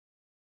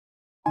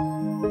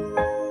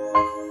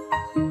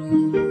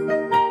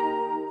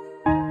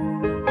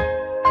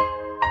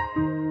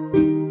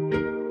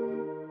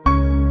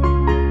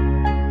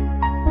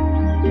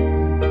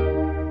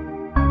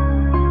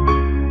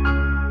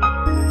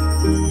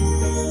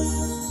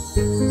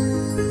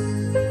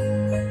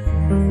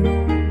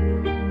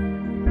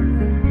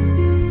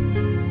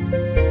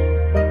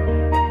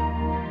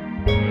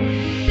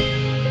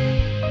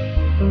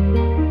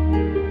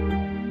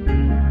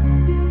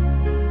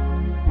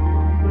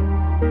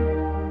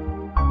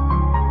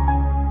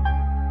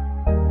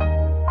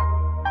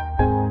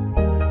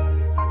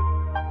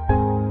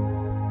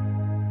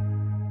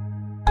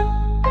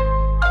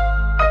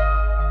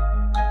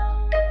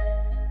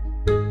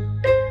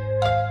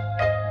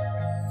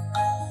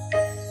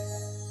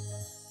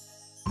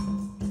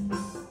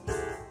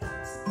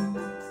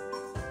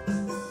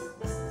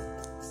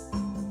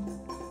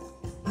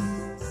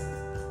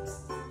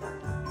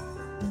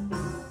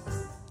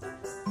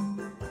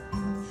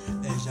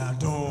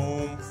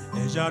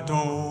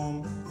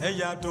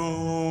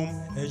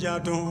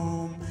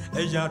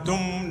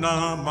Eyadum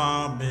na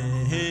mame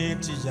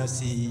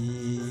tiyasi.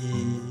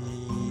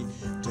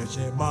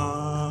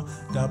 Jeshema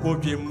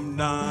dabobim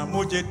na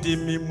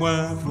mojedimi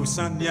mwa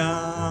fusanya.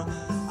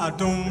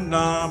 Adum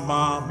na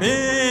mame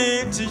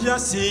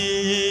tiyasi.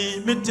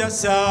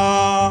 Mitiasa,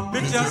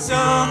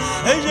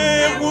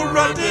 eye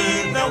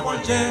wurade na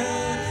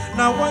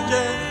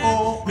waje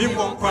o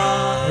miwokwa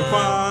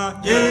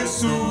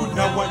Yesu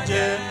na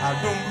waje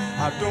adum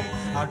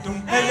adum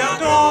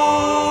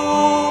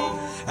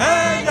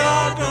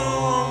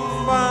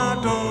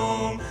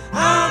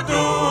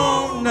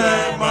ne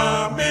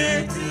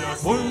mame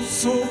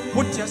bunsu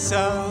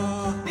mutiasa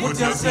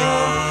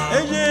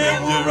eye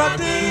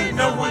wurade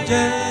na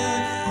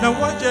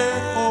waje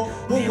o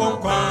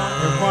miwokwa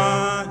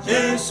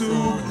Yesu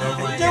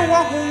je wa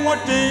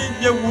huwode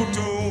ye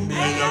wutumi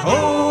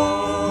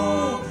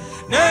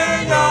ne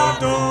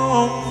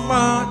adum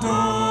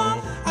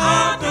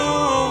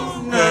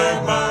ne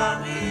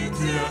mame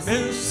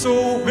so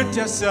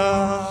mitiasa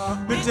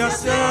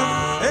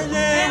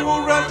eye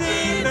wurade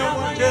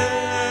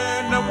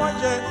na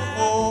waje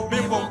o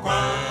bibokwa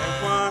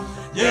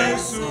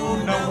Yesu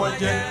na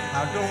waje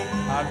adum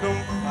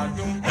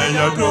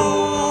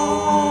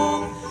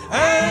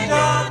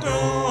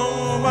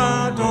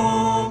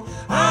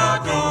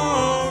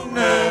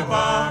ne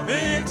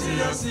mame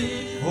tiasi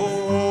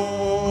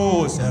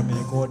oh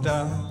semikoda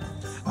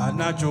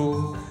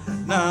anajo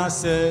na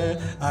se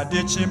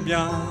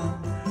adichimbia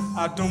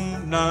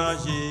adum na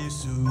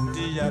Yesu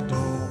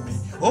diadomi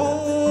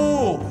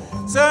oh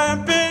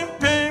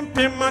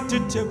pim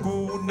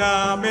matitegu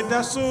na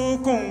medasu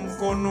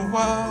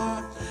kunkonwa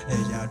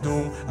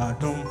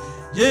adum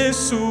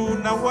Yesu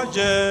na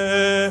waje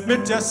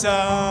mitiasa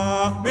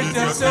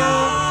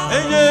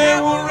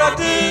eye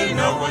wurade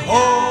na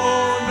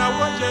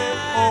waje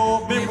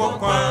o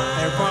bibokwa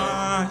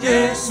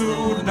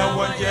Yesu na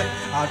waje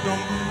adum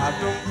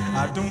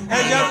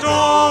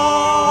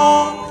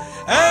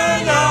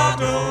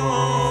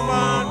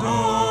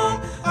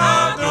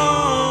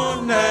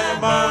ne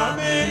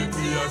mame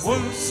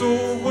unsu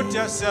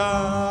mutiasa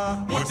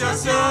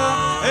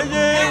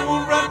eye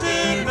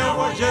wurade na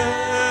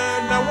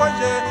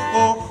waje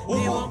o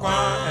umukwa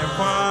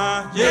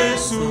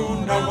Yesu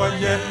na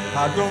waje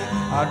adum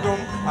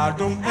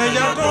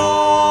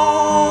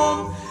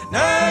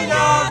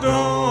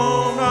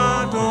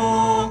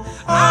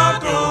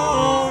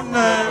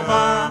ne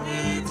mame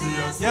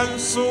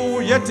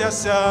yansu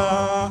yetiasa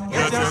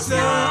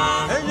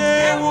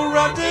eye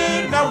wurade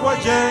na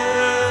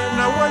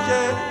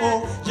waje o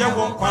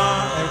yewokwa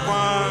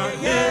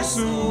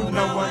Yesu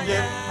na waje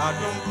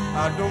adum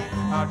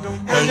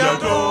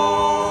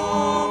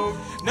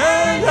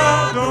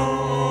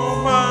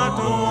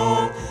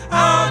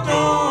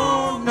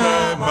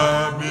ne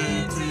mame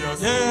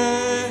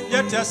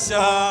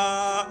yetiasa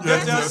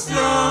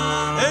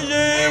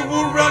eye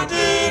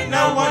wurade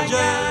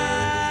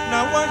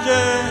na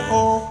waje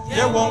o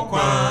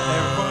yewokwa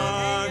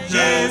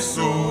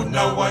Yesu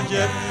na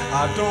waje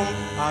adum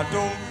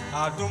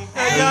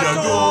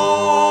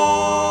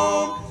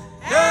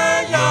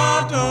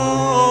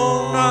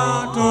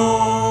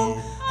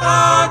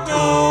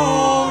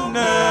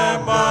ne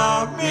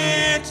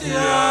mame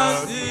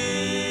tiasi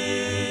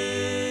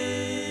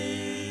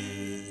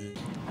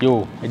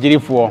yo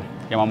ejirifo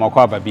ya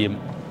mamakwa babiem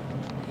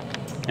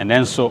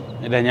and so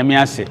the nyame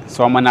ase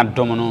so mana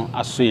dom no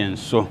aso yen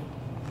so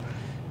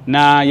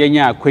na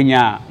yenya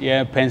akwanya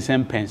ye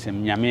pensem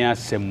nyame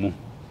asemu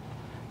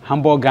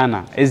Hamburg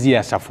Ghana ezi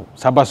asafo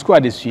Sabbath school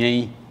adesuan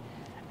yi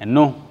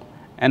eno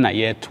na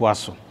ye toa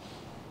so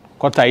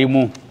kota yi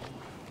mu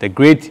the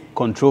great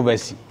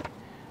controversy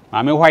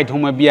Mame white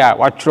homa bia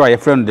watro ye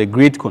friend the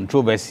great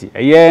controversy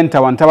eye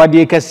ntawantawa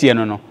de kase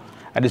no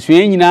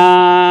adesuan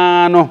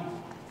nyina no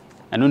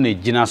eno na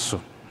gina so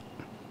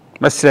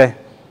bese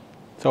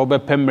so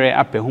obepemre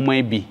apɛ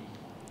homa bi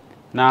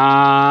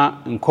na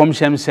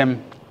nkomhyemsem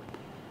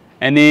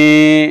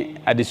ene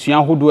adesua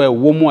hodo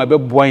ewo mu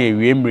ebeboa ye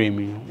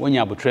wiemremi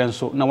wonya abotre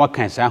nso na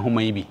wakan sa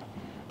homa yi bi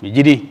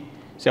megidi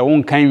se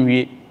won kan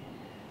wie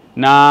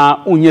na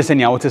unye se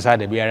ne awote sa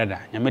da biara da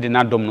nyame de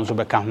na dom no so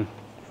beka ho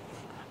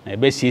na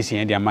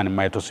ebesiesie de ama ne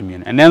mai to so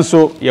mienu ene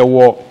nso ye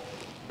wo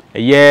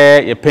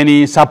ye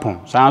penny sapon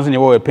sa nso ne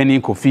wo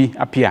penny kofi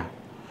apia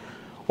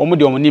omo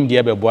de omonim de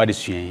ebeboa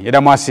adesua ye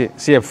da mo ase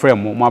se ye frɛ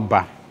mo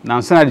maba na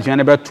nsa na adesua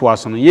ne beto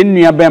aso no ye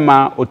nua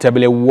bema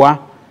otabelewua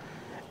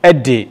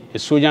ede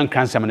sojan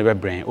kansam ne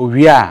bebrɛn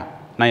owia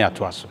na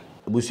yato aso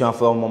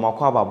ebusuafo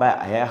mamakwa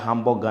baba aye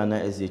Hamburg Ghana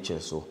SHL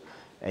so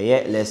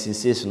eye lesson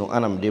 6 no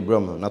anam de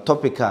bram na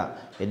topic a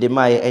ede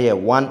mai eye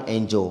one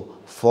angel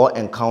four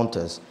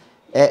encounters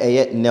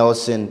eye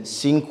Nelson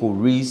Cinco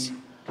Rees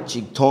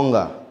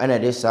Chitonga ana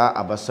de sa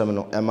abasam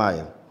no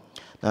emaye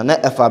na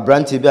efa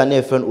branch bi a na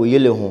efen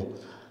oyele ho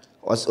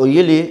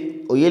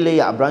oyele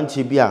ya branch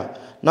bi a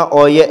na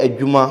oye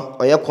adwuma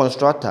oye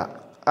constructor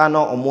ana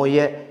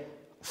omoye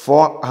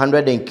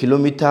 400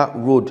 kilometer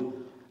road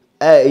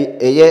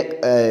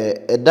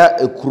eda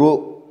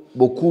ekuro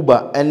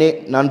Bokuba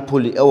ene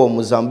Nanpoli ewo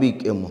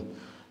Mozambique emu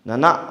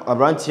na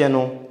abrantie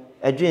no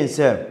edwen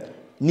se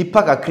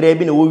nipa kakra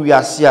bi na wo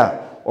wiase a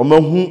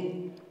omahu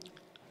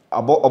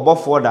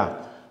obofo da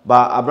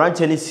ba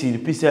abrantie ne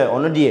siripi se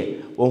ono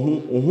de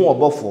ohu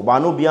obofo ba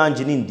no bia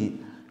anje ne ndi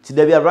ti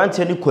da bi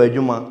abrantie ne kɔ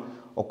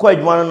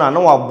adwuma no na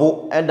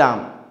wabo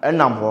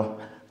enam ho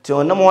ti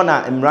onam ho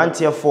na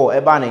mrantie fo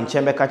eba na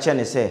nche beka che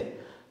ne se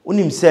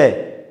unim se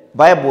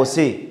Bible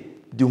say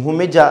di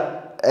humeja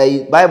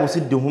Bible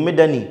say di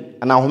humeda ni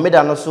ana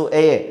humeda no so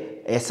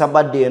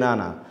Sabbath day na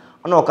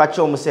ana o ka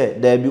che o se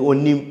da bi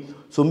onim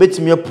so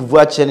metimi apuvu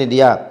a che ne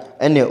de a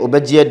ene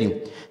obeje adi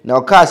na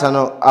o ka asa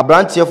no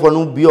abrantie fo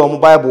no bi o mo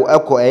Bible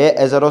ekọ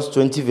Exodus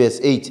 20 verse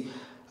 8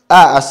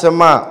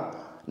 asema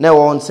na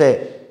won se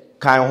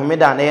kan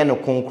humeda na no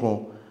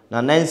konkron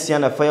na nansia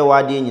na fa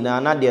wade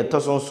nyina na de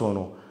tosonso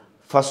no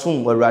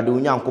fasum awurade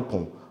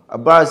onyankopon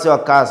abrantie o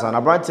ka asa na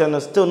abrantie no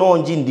still no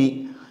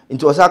onjindi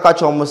nti osaka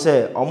che o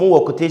se omo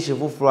wo quotation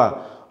fufuro a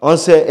on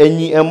se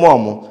enyi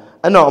emo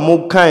na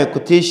omo kan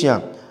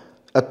quotation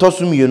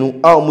atosumienu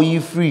a omo yi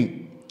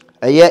free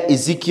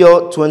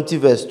Ezekiel 20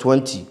 verse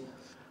 20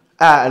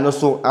 and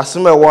so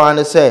asema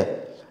one say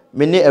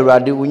mene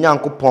awurade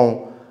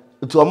onyankopon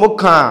nti omo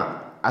kan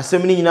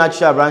asem ni nyina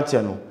chi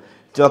abrantie no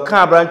nti o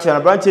kan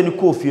abrantie ni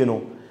kofie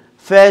no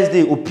first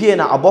day opie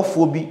na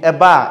abofo bi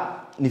eba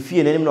ne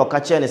fie nanim na o ka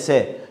che ne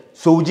se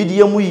so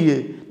ugidie mu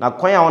yie na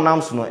kwan a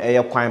wonam so no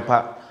kwan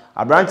pa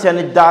abrantie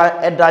ne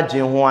eda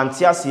gyen ho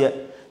ante ase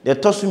de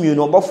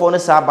tosumienu obofo no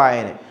sa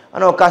baaye ne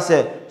ana o ka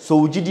se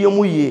so ugidie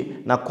mu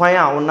yie na kwan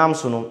a wonam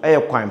so no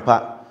kwan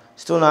pa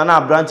still na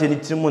abrantie ni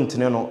tirimu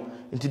ntene no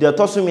nti de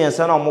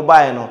tosumiensa na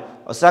omobaye no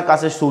osaka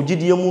se so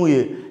ugidie mu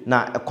yie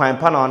na kwan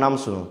pa na wonam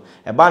so no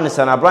eba ne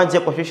sa na abrantie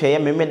kohwehwe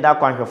memeda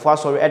kwanhwefo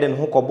asori eden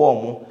ho kɔbɔ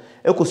omo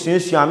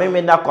ekosunsua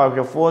memeda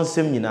kwanhwefo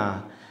nsem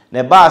nyina na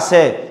eba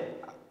se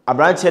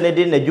abrantie ne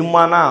de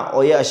nadwuma na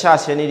oye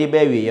ahyase ne de ba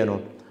wiye no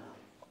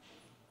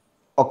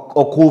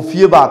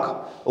okofie back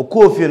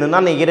okofie no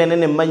na ne yere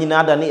ne manyina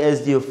ada ne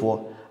SDF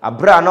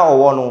abra na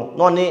owo no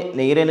no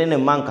ne yere ne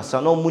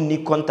mankasa no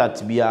munni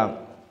contact bia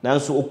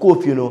nanso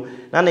okofie no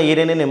na ne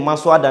yere ne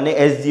maso ada ne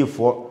SDF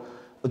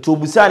to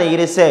busa ne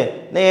yere se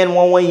na yen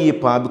won yi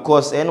pa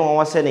because eno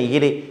won se ne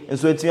yere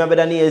nso etimi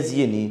abeda ne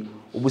SDA ni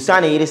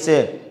obusa ne yere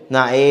se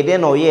na de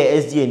no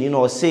ye SDA ni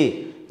no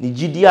se ni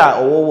gidi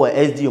a owo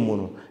SDA mu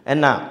no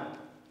na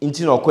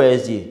nti no ko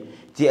SDA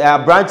ti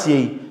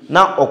abrantie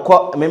na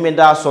okọ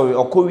memeda sorry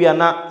okọ wia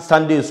na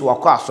Sunday so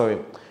akọ sorry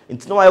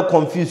nti no why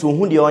confuse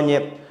ohun de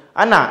onye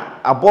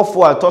ana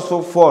abofo a toso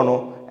 4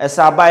 no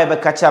esa bae be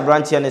kacha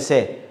abrantie ne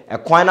se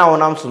kwan na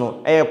wonam so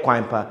no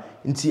kwan pa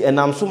nti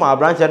enam so ma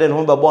abrantie de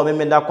no bebo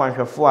memeda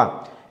kwanhwefo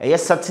a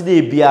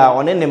Saturday bia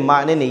one ne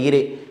ma ne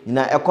yire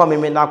nyina ekọ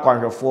memeda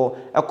kwanhwefo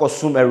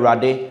ekosum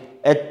awurade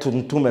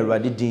etuntum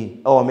awurade din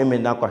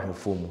memeda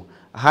kwanhwefo mu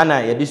hana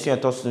yede sua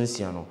toso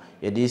nsia no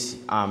yede si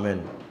amen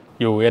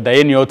yo yeda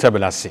ye ni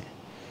otabelase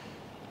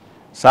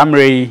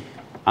Samrei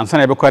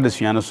ansana ebe kwa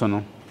desua no so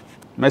no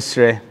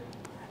mesre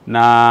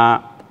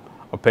na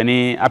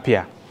opani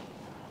apia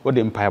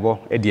ode mpaebo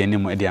edi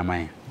anim edi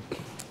aman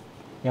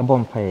ya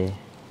bompae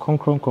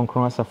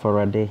konkron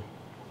asaforade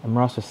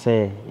emra so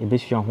se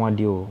ebesua ho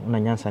ade o na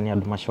nyansa ne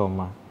adoma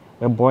shoma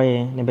we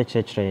boye ne be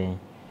kyerkyere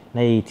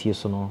na yetie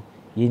so no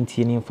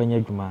yentie ne mfanya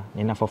adwuma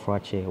ne na foforo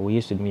ache wo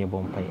Yesu dum ye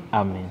bompae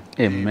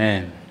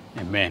amen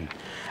amen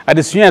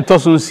adesua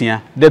etoso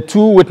nsia the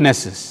two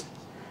witnesses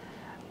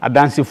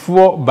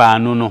adansefuo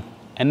baanu no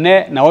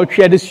ene na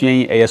wotwe adesua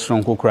yi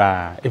sonko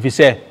kra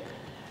efise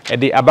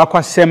ede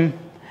abakwasem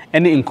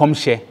ene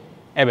nkomhye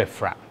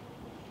ebefra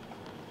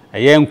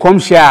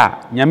nkomhye a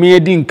nyame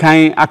edi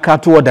nkan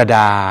akato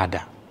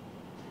dadaada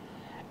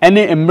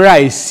ene emra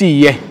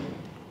esiye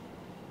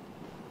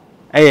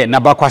na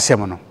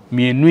bakwasem no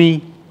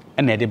mienui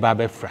ene ede ba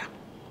befra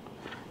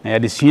na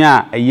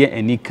adesua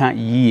enika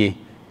yiye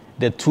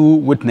the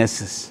two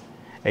witnesses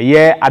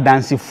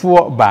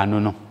adansefuo baanu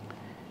no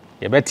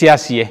yebeti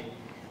asiye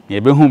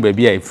yebehu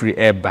baby a free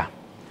eba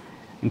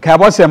nka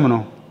bosem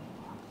no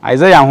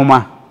Isaiah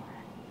homa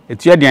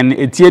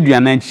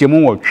etieduan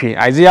nchiemu wotwe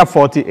Isaiah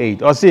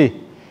 48 o say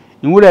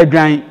nwura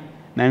adwan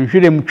na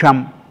nhwirem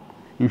twam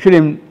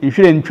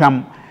nhwirem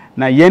twam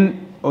na yen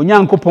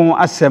onyankopon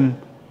asem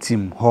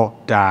tim ho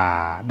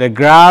da the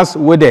grass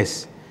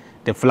withers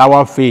the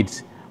flower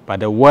fades but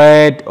the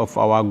word of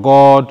our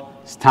God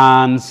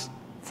stands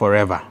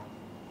forever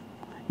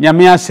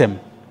nyame asem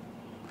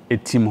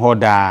etim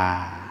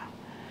hoda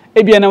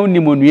ebia na woni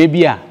monue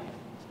bia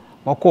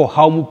wako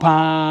hawmu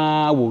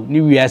pa wo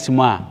ni wiase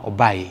mu a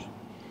obaye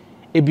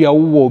ebia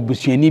wo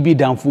busuani bi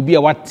danfo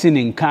bia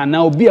watene nka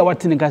na obi a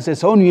watene nka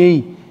se onue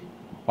yi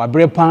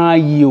wabre pa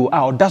yi o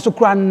a odaso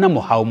kra na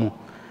mo hawmu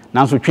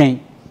nanso twen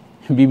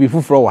bibi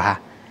fufuro wa ha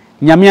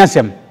nyame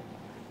asem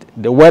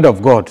the word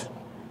of God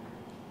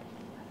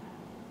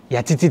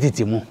ya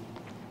titititi mu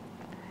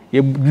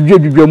ye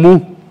dwedwe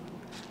mu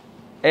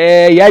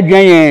ya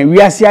dwan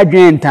wiase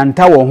adwan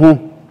tanta wo ho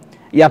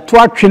ya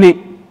to atwene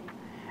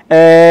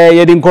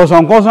ye de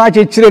nkoson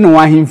achechire no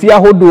ahemfi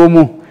ahodo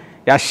mu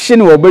ya hye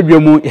no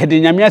obedwemu ye de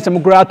nyame asem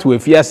kura to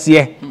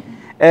afiase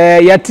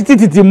ya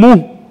titititi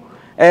mu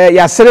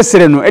ya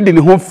seresere no e de ne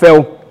ho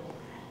few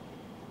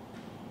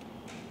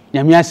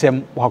nyame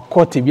asem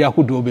wakote bi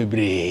ahodo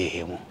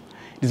bebre mu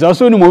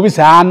dizo ni mo bi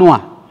saa no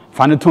a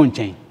fa no to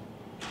nchen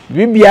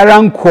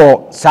bibiara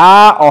nko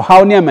saa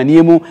ohaw ne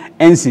amanie mu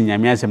ensi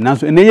nyame asem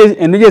nanso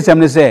enuje asem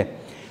ne say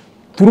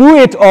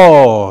through it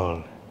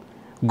all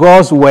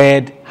God's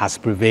word has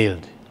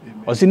prevailed.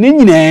 Osi ne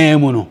nyina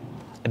mu no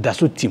da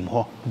so tim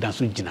ho da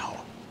so gina ho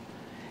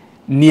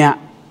nia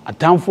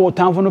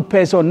atamfo no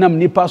pese onam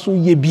nipa so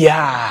ye bia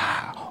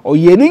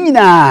oye ne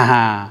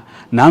nyina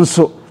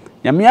nanso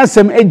nyame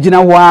asem agina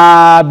ho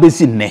a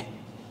besi nne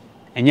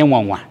enye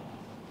nwanwa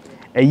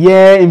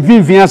eye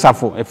mfinfin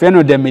asafo efe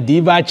no the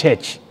medieval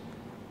church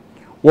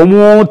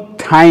womo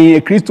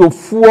tan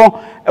kristofo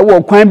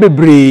ewo kwan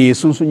bebre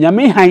so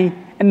nyame han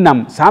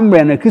nam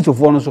sambre na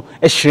kristofo no so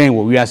ehyen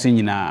wo wiase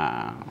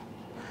nyina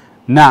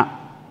na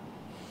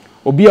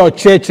obi a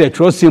church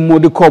trosim mo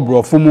de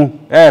kobrofo mu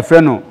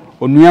frɛ no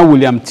onua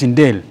William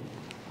Tyndale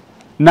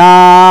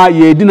na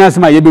ye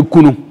dinasema ye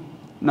bekunu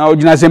na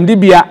oginasem di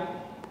bia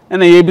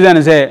na ye bi zane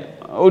sɛ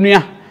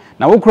onua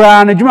na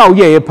wokura na dwuma wo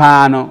ye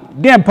pa no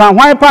den pa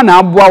hwan pa na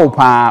aboa wo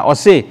pa o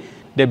say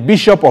the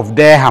Bishop of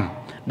Durham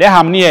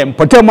ne ye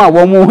mpotam a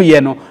wo mu ye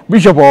no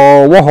bishop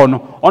wo ho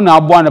no ona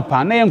aboa no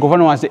pa na ye nkofo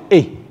no wa sɛ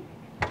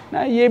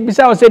na ye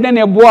bisa wo sɛ den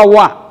ne boa wo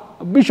a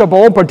bishop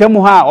wo potam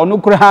ha ono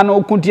kura na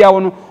okuntia wo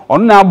no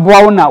ono na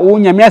aboa wo na wo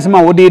nyame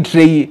asema wo de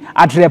treyi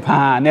atre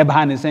pa na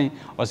ba ne sen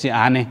o se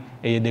ane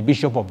the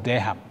Bishop of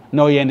Durham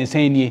no ye ne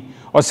sen nie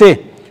o se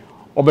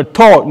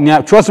obeto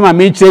nya twosema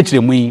me kirekire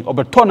mu yi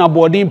obeto na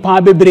boarding pa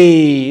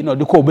bebre na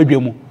de ko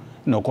obedwemu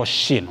na ko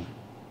hye no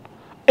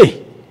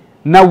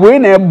na we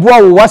na eboa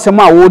wo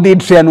wasema wo de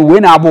tre no we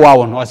na aboa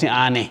wo no o se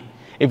ane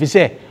if you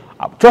say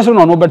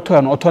twosema no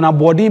obeto no oto na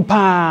boarding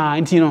pa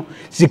nti no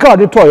sika o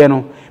de to ye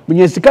no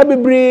menye sika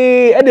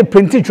bebre e de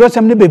printi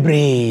twosem ne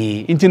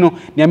bebre nti no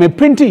ne me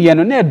printi ye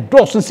no na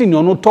dose si ne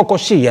ono toko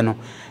hye ye no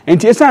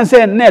nti esan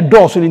se na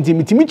dose nti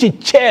mitimi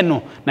chiche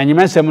no na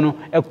nyemensem no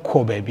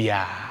ekọ ba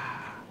bia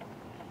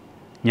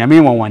nyame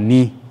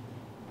wonwani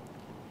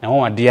na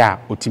wonwade a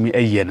otimi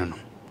aye no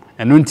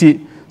eno nti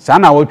saa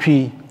na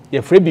wotwi ye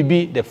frɛ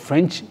bibi the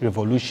French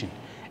Revolution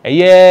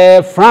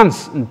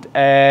France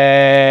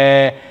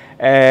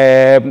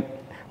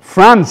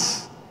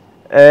France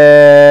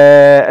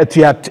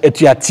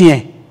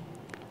etuatie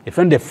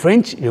efren the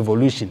French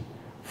Revolution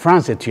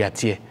France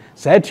etuatie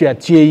sa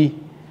etuatie yi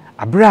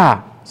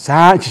abra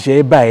sa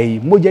chiche bai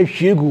moja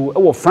hwegu e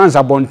wo France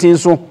abonten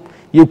so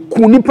ye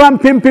ku nipa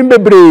pempem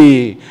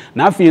bebre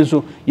na afie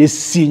so ye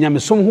si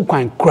nyamesom ho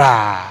kwan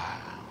kra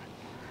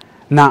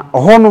na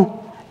oho no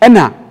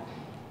ena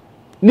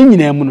ni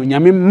nyina mu no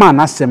nyame ma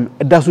na asem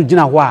eda so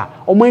gina ho a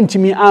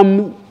omantimi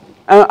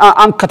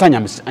ankata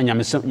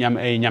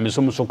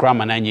nyamesom so kra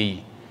ma na anye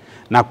yi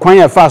na kwan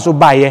ya fa so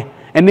baye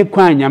ene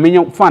kwan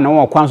nyame fa na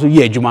wo kwan so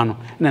ye adwuma no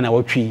na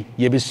wotwi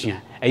ye besua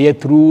eye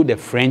through the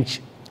French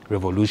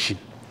Revolution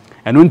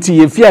eno nti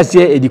ye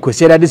fiase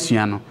edikosiada de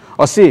sua no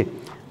o say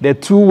the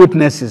two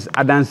witnesses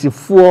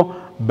adansifo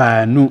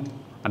baanu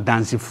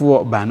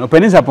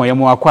openisapon ye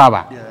mo akwa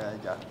aba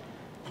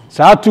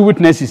sa two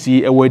witnesses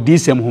yi e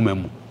wadisem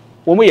homamu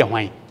wo mo ye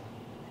hwan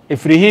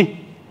efrihi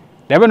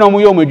debe no mo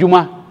ye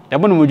omadwuma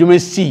debe no mo dwuma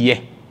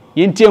siye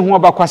yentie ho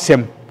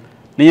abakwasem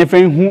na ye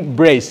fan hu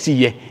bread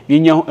siye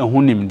nya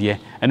ehu nimde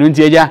eno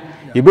nti eja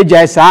ye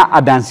begya sa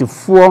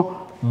adansifo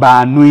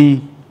baanu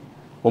yi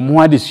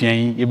omo adesuan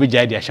yi ye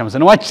begya de ahyam so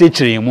na wa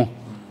kyekire mu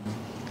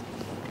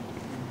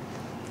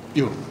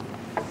yo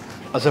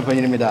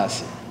asafanyini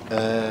medase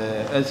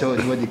ense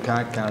odi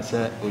kan se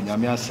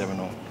onyame asem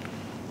no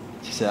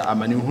se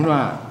amane hunu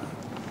a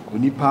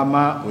onipa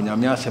ma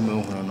onyame asem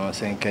hunu no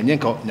se nkenye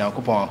nka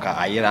Nyankopɔn ka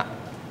ayera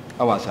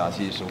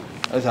awasase so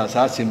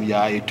esa asem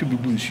ya etu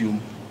bibu nsuom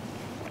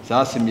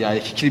sa asem ya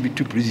ekyikiri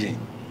bitu prison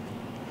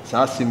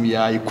sa asem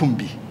ya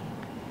ekumbi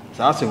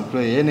sa asem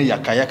kro ye ne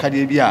yakayaka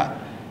de bi a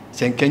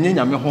se nkenye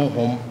nyame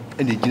honhom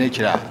ene gina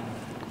kira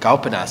ka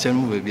opena asem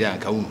mu bia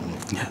nka wo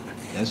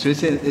hunu so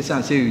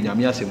esan se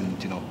nyame asem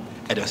ntino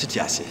e do siti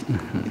ase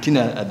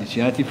ntina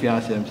additionality fi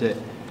asem se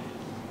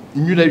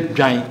nwure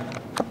dwan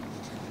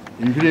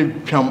nwure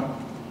twam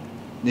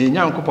ne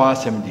Nyankopɔn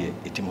asem de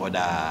etimo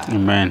da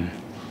amen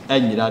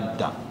anyira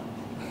da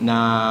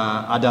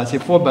na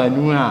adansefo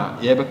baanu a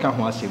ye beka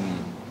ho asem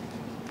yi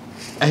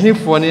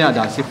ahifo ne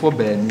adansefo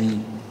baanu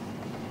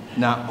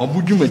na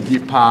omudwumadi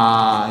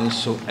pa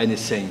nso ene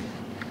sen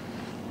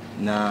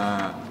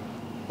na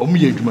omu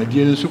ye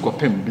dwumadie nso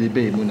kopem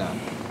blebe mu na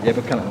ye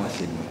beka na ho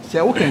asem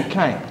se wo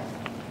kenkan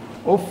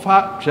o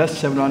fa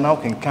tresem no na wo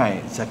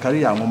kenkan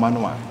Zakaria ngoma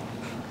no a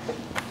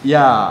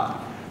ya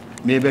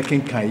me be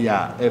kenkan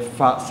ya e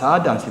fa saa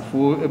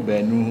adansefo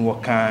baanu wo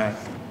kan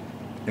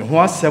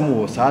ho asem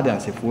wo saa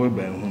dansefo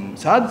baanu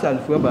saa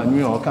dansefo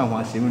baanu o kan ho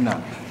asem na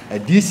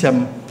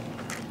adisem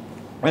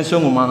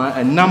enso ngoma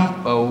na enam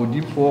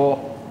odifo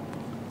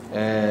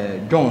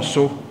John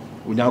so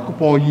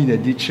Onyankopɔn yi na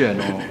di kire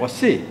no o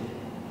se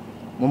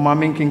moma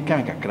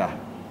menkenkan kakra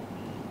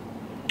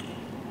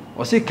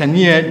ɔse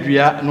kanea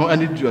dua no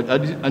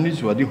ani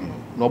zuade hu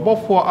na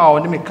ɔbɔfoɔ a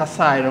ɔne me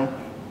kasae no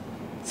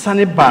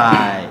sane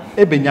bae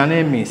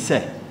ebenyane me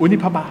sɛ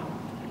onipa ba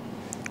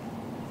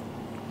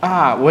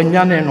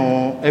wanyane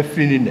no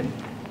afiri ne nam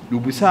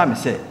lubusa me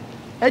sɛ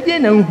ɛdeɛ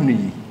na nhunu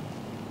yi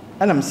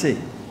ana me sɛ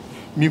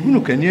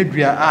mehunu kanea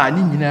dua a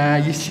ne nyinaa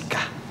yɛ sika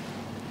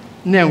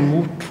na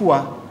nwu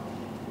toa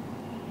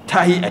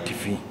tai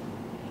atifi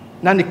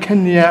na ne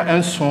kanea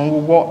nson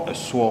wɔ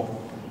ɛsoɔ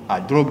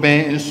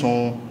adorobɛn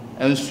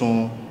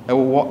nson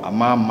ɛwɔ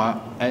amaama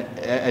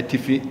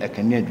atifi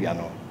kanea dua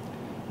no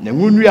na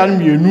nwunua no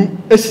mmienu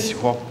esisi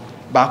hɔ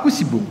baako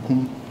si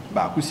bonkum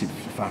baako si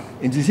fifa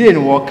nti sei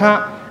no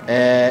wɔka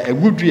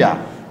egudua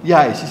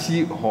ya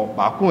esisi hɔ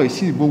baako a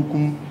esi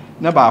bonkum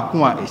na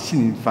baako a esi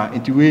nifa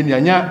nti we ni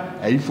anya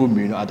ayifo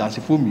mmienu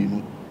adansefo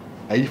mmienu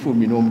ayifo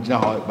mmienu omgyina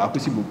hɔ baako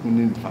si bonkum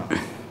ne nifa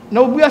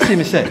na obu ase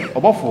mi sɛ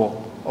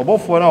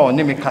ɔbɔfoɔ na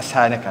ɔne me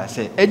kasa ne ka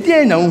sɛ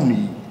ɛdeɛn na ohunu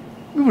yi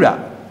wura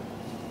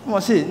mo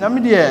se na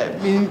me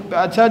deɛ me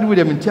atade wo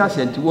deɛ me ntia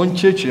nti wɔn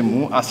kyerɛkyerɛ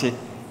mu ase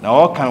na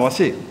ɔka wɔ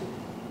se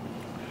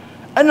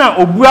ɛna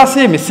obu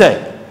ase mi sɛ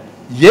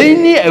yei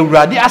ni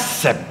awurade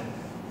asɛm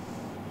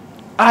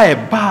a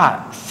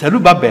ɛbaa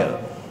Serubabel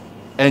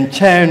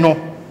nkyɛn no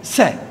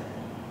sɛ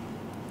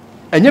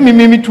ɛnyɛ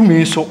mimi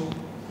tumi so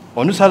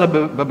ɔno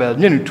Serubabel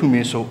nyɛ ne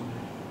tumi so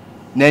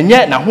na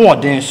ɛnyɛ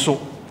n'ahoɔden so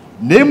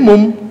na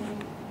mmom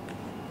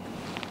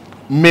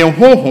me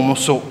honhom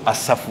so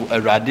asafo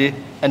awurade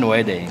ɛna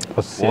wɔyɛ dɛn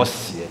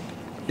wɔsie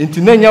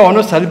nti na nyɛ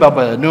ɔno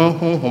Serubabel ne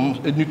honhom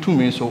ne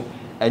tumi so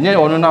ɛnyɛ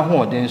ɔno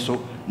n'ahoɔden so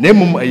na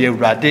mmom ɛyɛ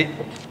awurade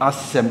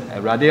asɛm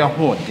awurade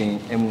ahoɔden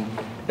emu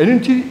ɛno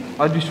nti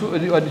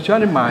adesua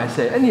ne maa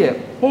sɛ ɛneɛ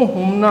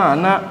honhom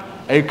na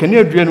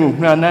kanea dua no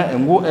ohunu na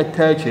ngo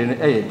ɛtaa kyerɛ no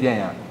ɛyɛ deɛn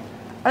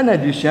a ɛna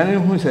adesua no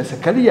hu sɛ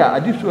Sakaria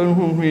adesua no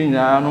hu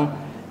nyinaa no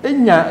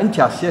enya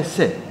ntiaseɛ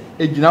sɛ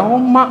egyina hɔ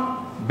ma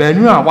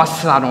baanu a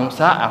wasra no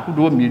saa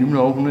ahodoɔ mmienu na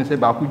ɔhunu sɛ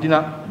baako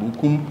gyina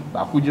bokum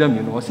baako gyina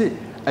mmienu ɔsɛ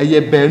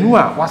ɛyɛ baanu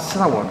a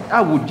wasra wɔn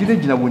a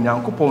wɔgyinagyina wɔ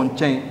Nyankopɔn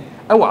nkyɛn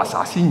ɛwɔ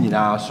asase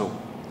nyinaa so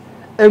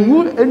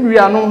engu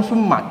enua no nso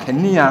ma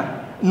kanea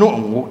no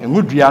ngo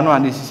engu dua no a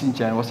na esisi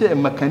nkyɛn ɔsɛ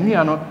ɛma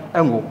kanea no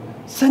ngo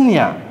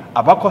sɛnea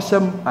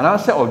abakɔsɛm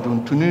anaasɛ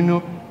ɔdwontoni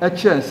no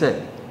ɛkyerɛ sɛ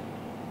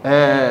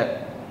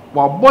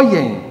wabɔ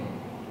yɛn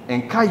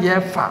nka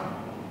yɛ fa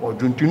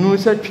ɔdwontoni no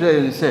sɛ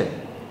kyerɛ sɛ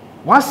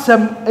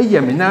wasɛm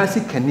ɛyɛ me nan se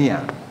kanea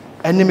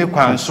ɛne me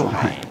kwan so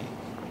han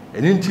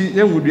ɛno nti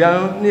na ngudua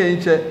no ne yɛn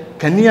kyɛ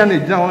kanea no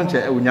gyina hɔ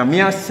nkyɛ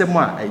onyame asɛm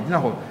a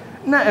ɛgyina hɔ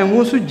na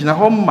engu so gyina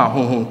hɔ ma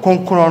honhom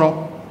konkron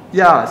no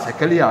ya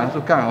Sakaria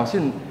nso kan ɔse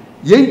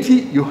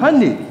yenti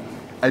Yohane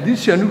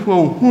adesua no fu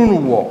ohunu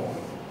wɔ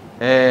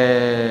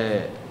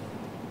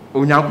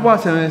Onyankopɔn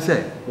asɛm sɛ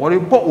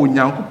wɔrebɔ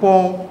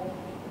Onyankopɔn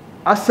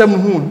asɛm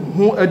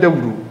ho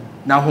adawuru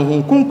na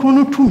honhom konkron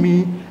no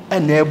tumi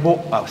ɛna ɛbɔ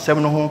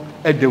asɛm no ho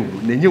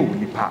adawuru na nye wɔ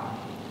nipa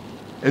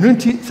ɛno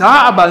nti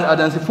saa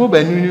adansefo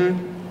baanu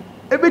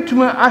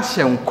ebetuma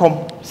ahyɛ nkɔm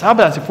saa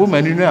adansefo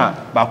baanu a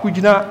baako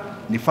gyina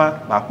nifa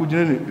baako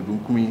gyina ne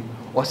ebunkum yi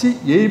ɔsi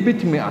yei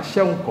betumi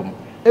ahyɛ nkɔm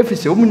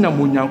efisɛ wɔn nam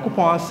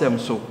Onyankopɔn asɛm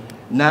so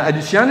na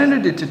adesua no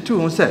de tetu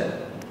ho sɛ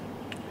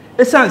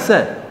esan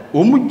sɛ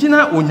wɔn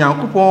gyina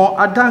Onyankopɔn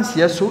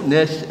adanseɛ so na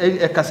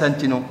ɛkasa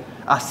nti no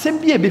asɛm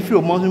bi a ebefiri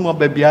wɔn mu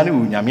babia ne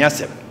Onyame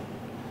asɛm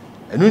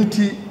ɛno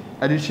nti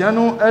adesua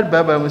no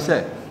ɛbɛɛbɛɛ mu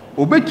sɛ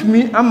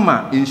obetumi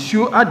ama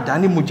nsuo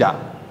adane mogya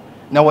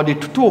na wɔde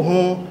toto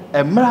ho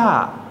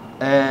mmerɛ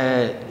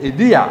a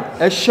Elia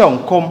ɛhyɛ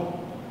nkɔm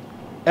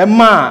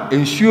ɛma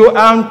nsuo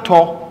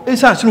antɔ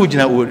esan so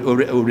gyina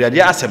Awurade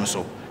asɛm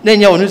so na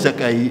nyɛ ɔno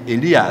Zakai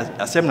Elia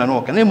asɛm na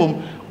no ɔka na mmom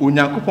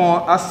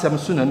Onyankopɔn asɛm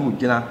so na no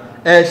gyina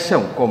ɛhyɛ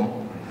nkɔm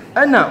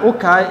ɛna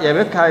okae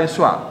yɛbɛkae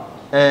so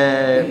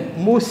a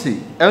Mose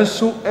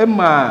enso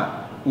ɛma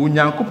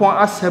Onyankopɔn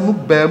asɛm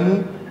baa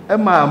mu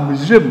ɛma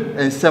Misraim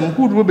nsɛm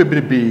huruo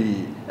bebrebe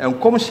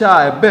nkɔm hyɛ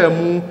a ɛbaa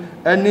mu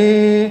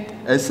ɛne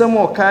nsɛm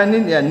ɔkae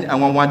ne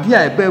anwanwade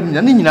a ɛbaa mu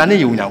ne nyinaa ne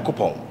yɛ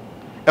Onyankopɔn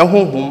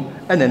ɛhonhom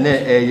ɛna ne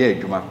ɛyɛ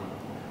adwuma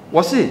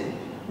wɔse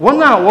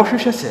wɔn a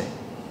wɔhwehwɛ sɛ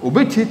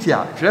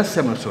obetiatia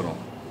hwɛsɛm so no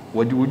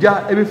wɔde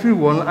wogya ebefiri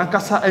wɔn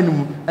ankasa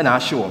anum ɛna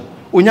ahye wɔn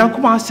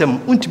Onyankopɔn asɛm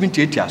untimi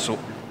tiatia so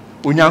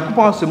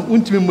Onyankopɔn asɛm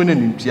untimi mu na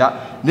nimtia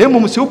na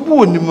mmom sɛ obu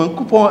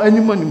Onyankopɔn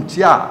anim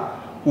nimtia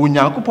a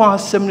Onyankopɔn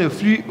asɛm na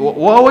afiri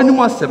wɔn anim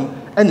asɛm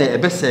ɛna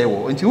ɛbɛsɛe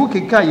wɔ nti wo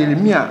keka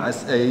Yeremia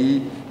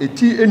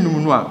eti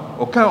enum no a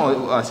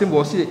ɔka asɛm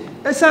wɔ se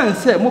ɛsan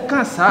sɛ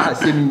moka saa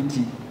asɛm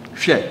nti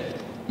hwɛ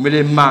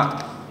mere ma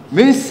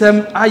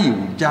mensɛm ayɛ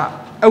wogya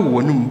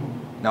ɛwɔ no mu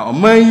na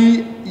ɔman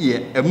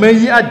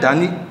yi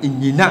adane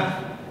nyina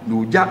na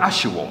wogya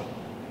ahye wɔn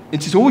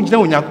nti sɛ wogyina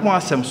Onyankopɔn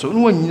asɛm so na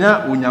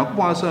wɔnyina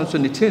Onyankopɔn asɛm so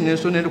ne tene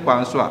so ne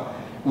kwan so a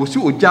wɔsi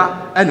ogya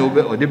ɛna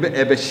ɔde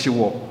ɛbɛhye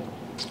wɔ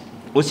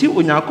wɔsi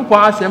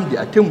Onyankopɔn asɛm de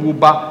atemmuo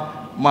ba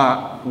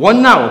ma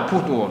wɔn a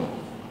wɔpoto wɔn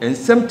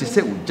nsɛm te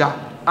sɛ ogya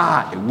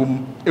a ewom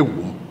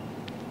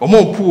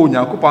ɔmo mpo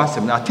Onyankopɔn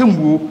asɛm na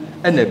atemmuo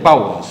ene ba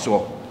won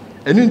so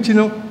enu nti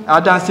no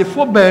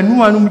adansefo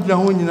baanu anu gyina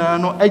ho nyina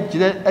no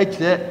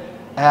agire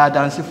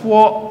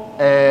adansefo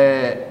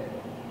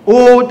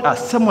old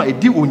asema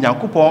edi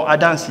onyankopon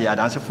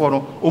adansefo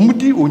no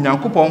omudi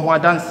onyankopon ho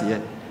adanse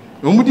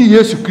omudi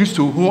Yesu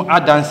Kristo ho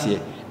adanse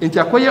enti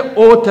akoye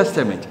Old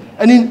Testament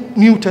ani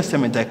New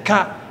Testament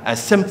aka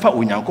asemfa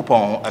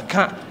onyankopon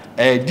aka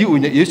di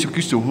Yesu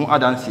Kristo ho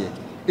adanse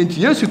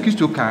enti Yesu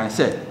Kristo kan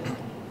se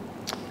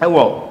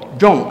ewo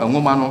John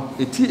enwoma no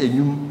eti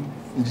enyum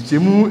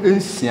nditemu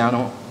ensia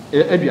no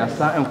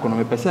aduasa enkono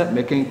mepese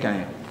mekenkan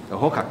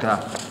eho kakra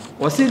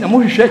osi na mo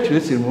hwehwe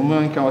kyerese mu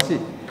manka osi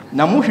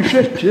na mo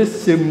hwehwe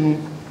kyerese mu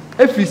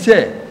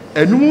efise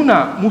enum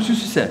na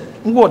mususu se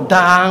wo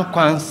dan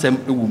kwansem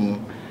ewu mu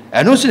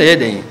eno so na ye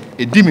den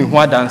edi mi ho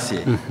adanse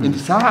enti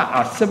saa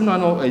asem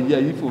no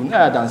ayifo na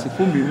adanse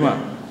fo minu a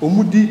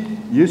omudi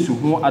Yesu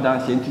ho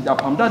adanse enti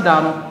apam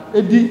dada no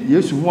edi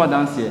Yesu ho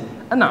adanse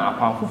na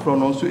apam foforo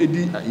no so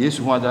edi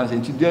Yesu ho adanse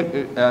enti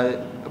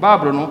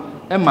Bible no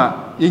ema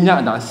yenya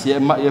adanse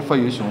ema yefa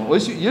Yesu ho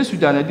Yesu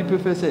da na di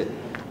professor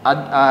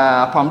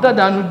apam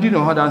dada no di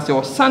no ho adanse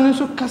o san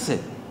so kase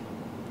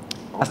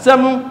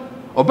asem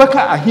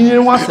obeka ahini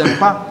ho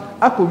asempa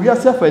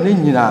akọwiase fa ne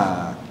nyina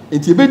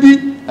enti bedi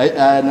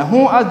na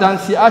ho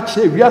adanse a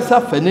kire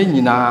wiase fa ne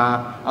nyina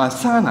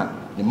ansana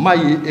ne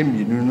maye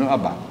emienu no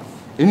aba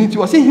enti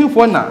o se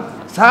himfo na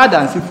saa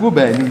adanse fu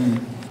ba ni yi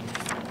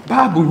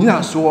Bible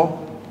nyina so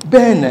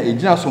ben na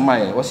ejina so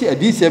maye o se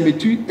adise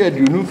metu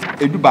edunu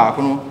edu ba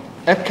ko no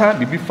eka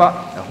bibifa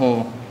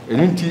ho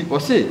enti o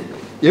se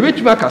ye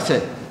betuma ka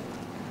se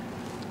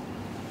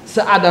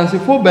sa adanse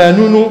fu ba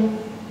nu no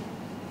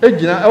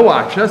ejina ewa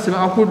atwesem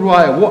akodo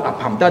a ewo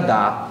apam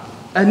dada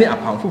ani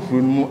apam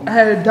foforo mu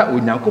da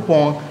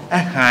onyankopon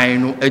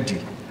han no adi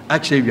a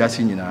kire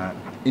wiase nyina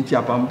enti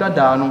apam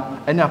dada no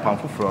ani apam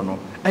foforo no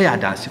ya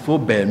dansefo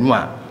baanu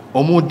a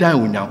omo dan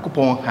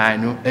onyankopon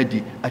han no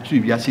adi a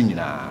kire wiase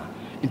nyina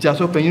enti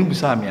aso panyin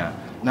busa me a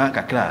na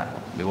kakra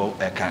bewo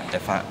eka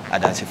efa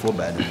adansefo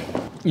baanu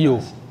yo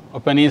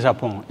opani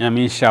sapon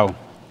nyame hyaw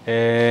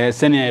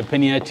sene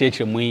pani a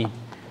cheche mu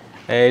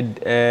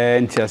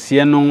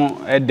ntiasie no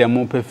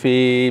edemu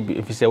pefe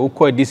efise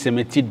wokọ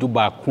disemeti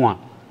duba ko a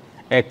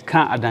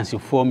eka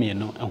adansefo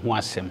mienu ho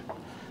asem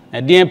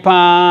na den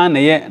pa na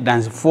ye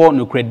dansefo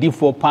no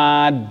kredifo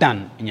pa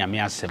dan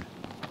nyame asem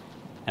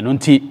eno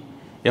nti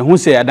ehu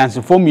se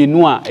adansefo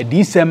mienu a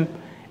edisem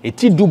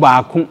eti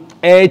duba ko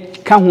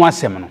eka ho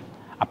asem no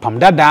apam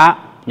dada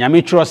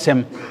nyame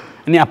twrosem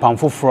ne apam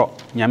foforo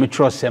nyame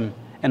twrosem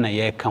na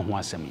ye ka ho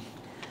asem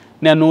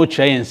na no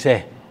kire yen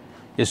se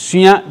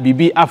esua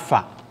bibi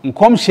afa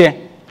nkomhye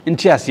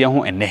ntiase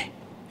ho ene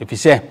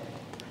efise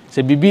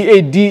se bibi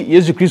edi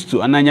Yesu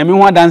Kristo ananyame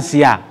ho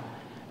adanse a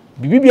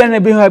bibi bia na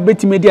be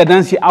betime di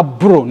adanse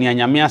abro ne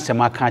anyame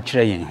asem aka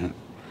kire yen ho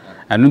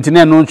anu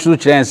ntine no nchu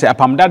kire yen se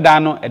apam dada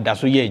no eda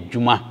so ye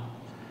adwuma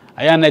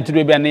aya na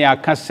tiro bia ne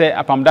aka se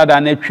apam dada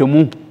na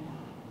atwamu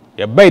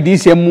ye ba edi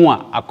se mu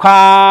a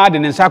akwa de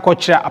ne nsa ko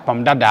kire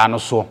apam dada no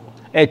so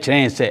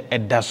kire yen se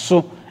eda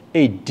so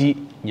edi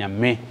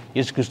nyame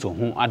Yesu Kristo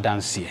ho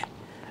adanse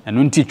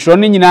enu nti tro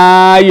ne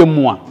nyina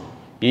yemu a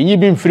yenyi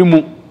bi mfiri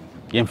mu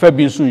yemfa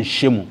bi nso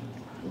nhye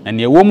na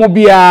ne wo mu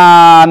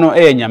bia no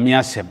nyame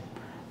asem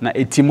na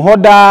etim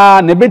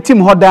hoda na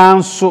betim hoda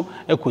nso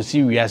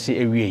ekosi wiase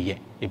ewieye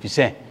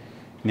efise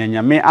ne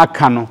nyame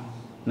aka no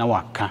na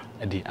waka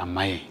de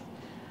amaye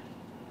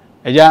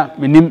eja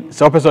menim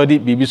se opeso di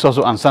bibi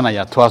so ansa na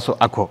ya to aso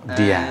akọ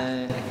dia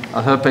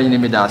afa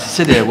panyin mi da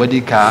se de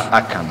wadi ka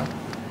aka no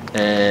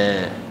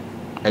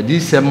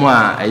adisem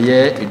a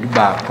eye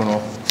eduba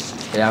kono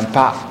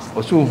yampa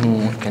oso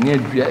hu kane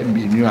adua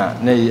mienu a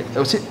na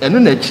eno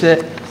na kire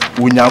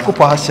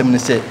onyankopɔ asem ne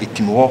se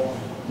etimwo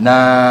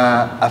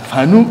na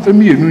afanu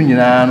emienu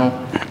nyina no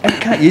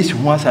eka Yesu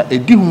ho asa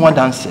edi ho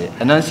adanse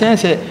enanse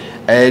se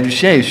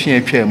edusua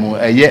atwa mu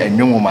eye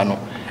enwoma no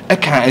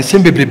eka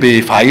ensem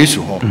bebrebe fa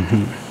Yesu ho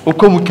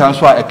okomu kan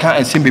so a eka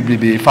ensem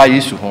bebrebe fa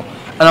Yesu ho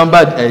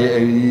anamba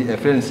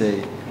friend say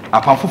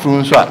apam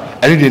foforo nso a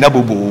ene de na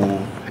bobo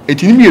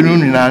etini mienu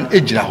nyina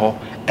egira ho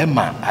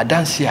ema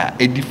adanse a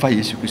edifa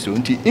Yesu Kristo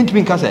nti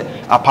intimi nka se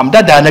apam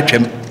dada na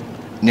twam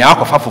ne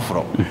akọfa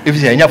foforo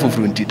efise anya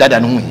foforo nti dada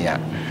no ho hia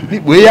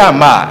we ya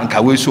ma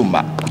nka we so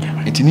ma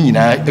etini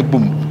nyina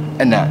ebom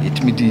na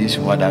etimi di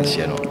Yesu ho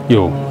adanse no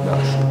yo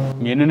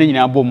mienu ne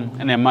nyina bom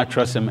na ma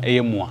trusem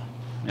eyemu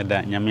a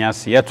da nyame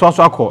ase ye to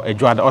so akọ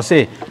adwada o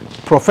say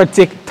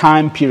prophetic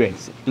time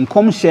periods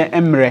nkomhye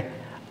emre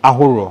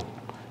ahoro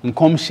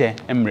nkomhye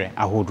emre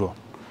ahoro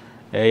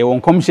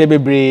won komhye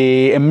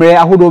bebre emre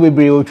ahodo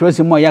bebre o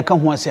twese mo ya ka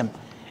ho asem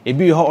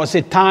ebi ho o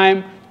say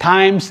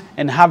times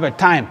and have a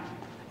time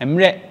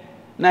emre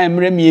na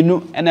emre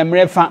mienu na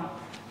emre fa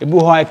ebi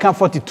ho I can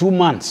 42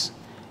 months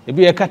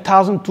ebi e ka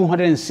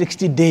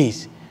 1260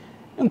 days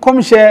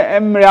nkomhye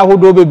emre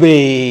ahodo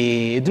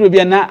bebre eduro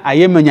bia na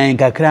ayemanyan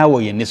kakra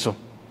wo ye ni so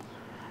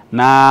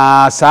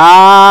na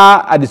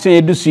saa adesun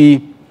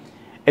edusu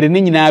ede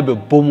ne nyina be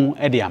bom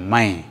ede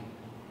aman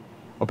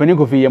opani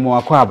Kofi ye mo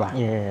akwaba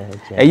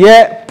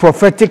eye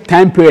prophetic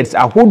time periods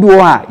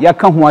ahodo a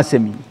yaka ho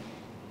asemi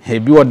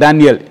ebi wo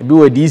Daniel ebi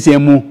wo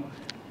disemu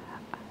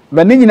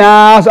ba ni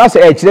nyina so asa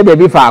ekire be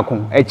bi faako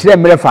ekire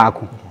mre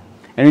faako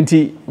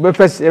enti be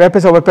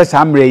pese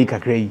amre yi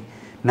kakra yi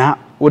na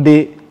wo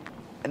de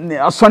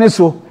asone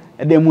so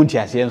e de mu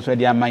ntiase nso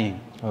de amayen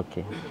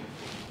okay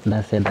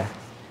that's it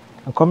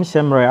come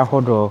semre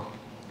ahodo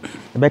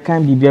be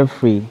kan bibia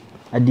free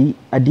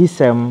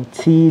adisem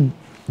ti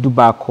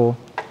dubako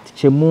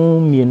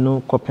chemu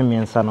mienu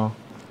kopemiensa no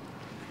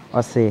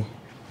ose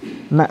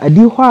na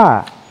adi ho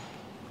a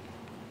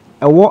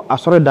ewo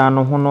asorodan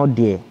no ho no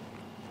de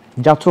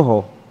jato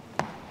ho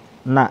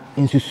na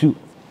insusu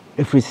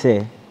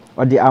efrise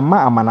ode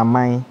ama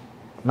amanaman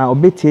na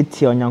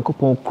obetietie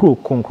onyankopon kuro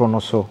konkro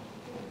no so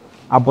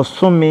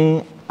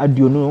abosome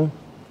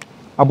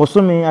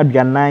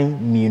aduanan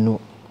mienu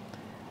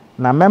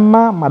na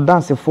mema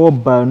madansefo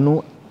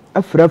baanu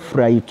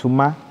afrafra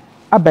yituma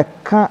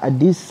abeka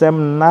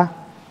adisem na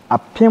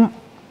apem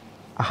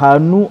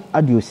hanu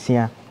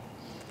adiosia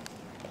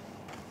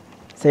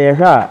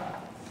seyehwa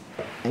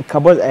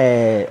kabo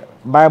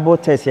Bible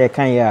text ye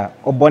kan ya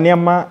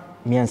obonema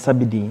miensa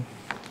bidi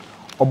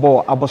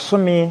obo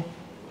abosome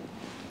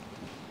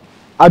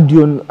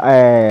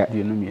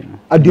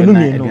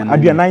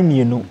aduanan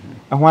mienu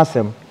ho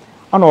asem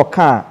ana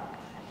oka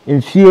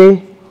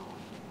mfie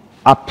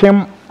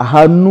apem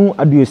hanu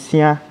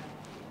adiosia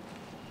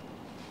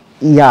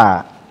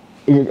ya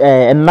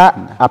na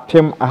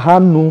apem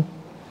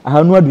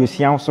hanu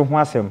adiosia so ho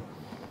asem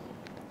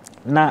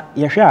na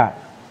yehwa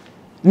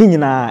ni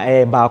nyina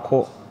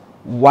baako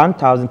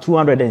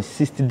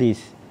 1260 days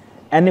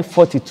and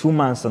 42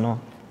 months no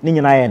ni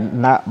nyina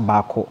na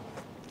baako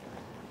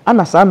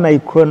ana sa na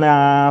ikro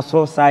na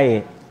so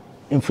sae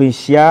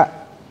influencia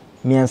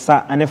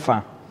miensa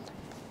anefa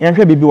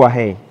yehwa bibi wa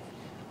he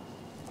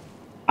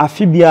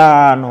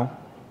afibia no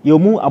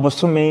yomu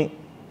abosome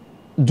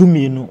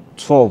duminu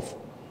 12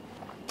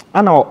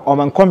 ana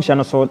omankomhya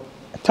no so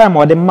time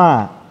ode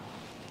ma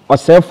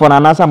osefo na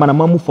anasa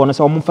manamamu fo no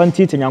so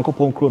omfanti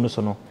nyankopon kro no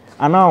so no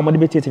ana omode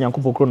beti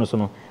nyankopon kro no so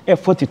no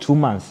 42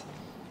 months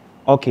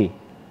okay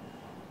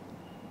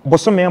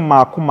bosome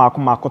mako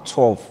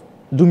 12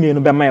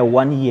 duminu be ma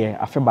 1 year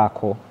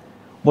afebako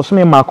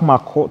bosome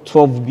mako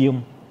 12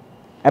 biom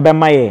ebe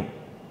ma 2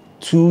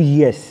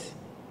 years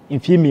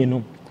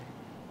infimienu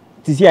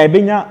tisi a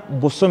ebenya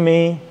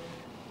bosome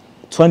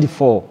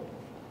 24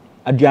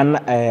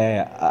 aduana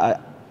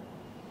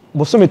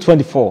bosome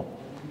 24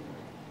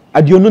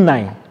 aduonu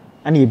 9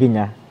 ana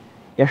ebenya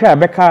yehwe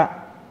abeka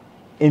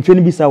emfie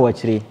bisa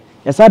wachire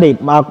yesa de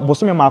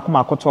bosome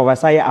mako 12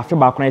 asa ye afe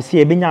ba kona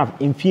se ebenya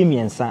emfie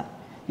miensa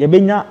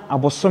yebenya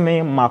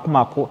abosome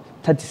mako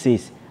 36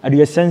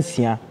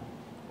 aduasansia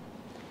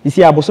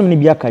tisi a bosome ni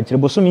bia ka kire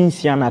bosome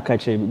nsia na ka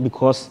kire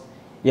because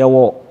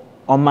yewo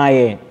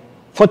omaye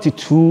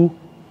 42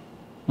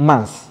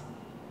 months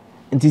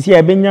ntisi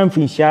ebenya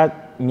mfinhia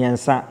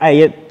miensa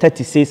aye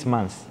 36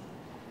 months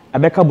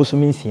abeka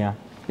bosuminsia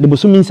de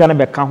bosuminsia na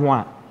beka ho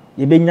a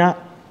yebenya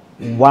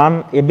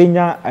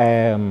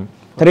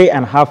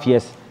 3.5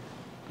 years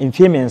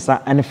mfie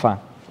miensa anefa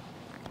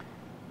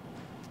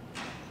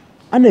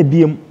ana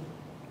biem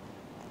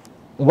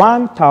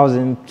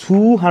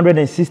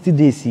 1260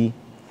 days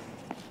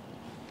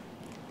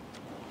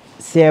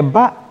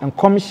seba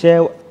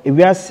enkomhye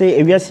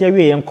ewiase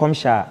awie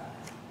enkomhye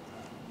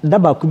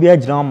daba ku bia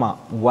gira ma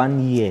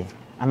 1 year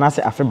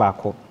anase afe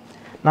baako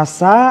na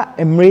saa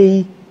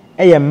emrei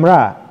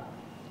eyemra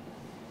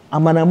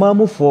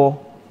amanamamufo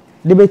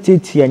de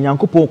betetia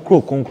nyankopon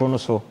kro konkro no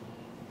so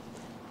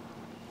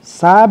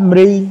saa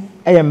mrei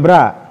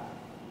eyemra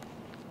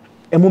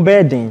emu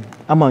beden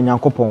ama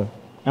nyankopon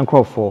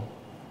enkrofo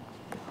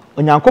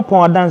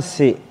onyankopon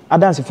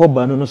adanse fo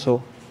banu no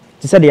so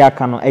ti se de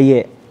aka no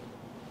eye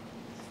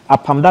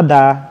apam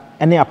dada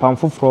ene apam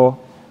foforo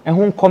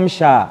ehun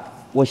komhya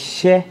wo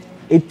hye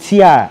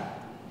etia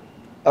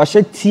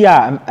ohye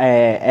tia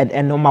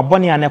eno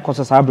maboni ane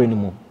koso sabre ni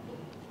mu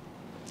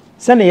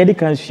sene yedi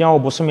kan sua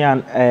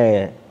obosome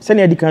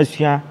sene yedi kan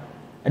sua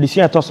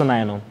adisua toso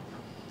 9 no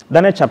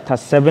Daniel chapter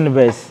 7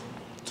 verse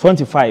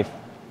 25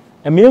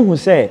 emehu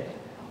se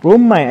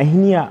Roman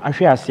ahini a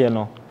ahwe ase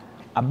no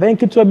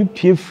abenketo bi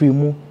pie free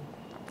mu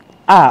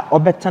a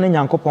obetane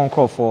nyankopon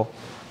krofo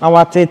na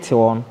watete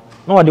won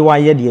na wode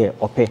waye de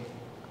ope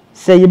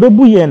se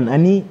yebebu yen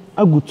ani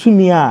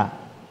agutumi a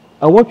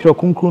awotwe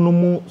konkro no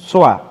mu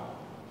so a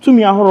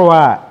tumi ahoro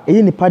a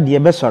eyi nipa de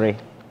besore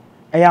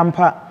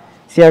eyampa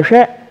se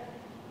ehwe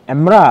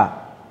emra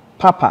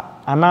papa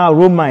ana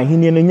Roman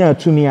ahini no nya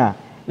tumi a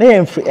na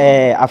ye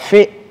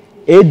afe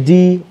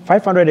AD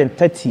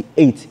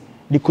 538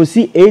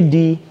 dikosi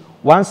AD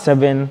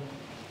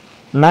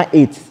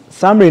 1798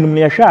 samre num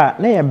ne hwa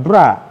na ye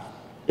bra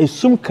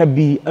esum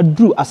kabi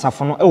aduru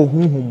asafo no ewo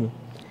hunhum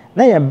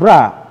na ye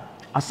bra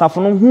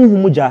asafo no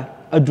hunhum ja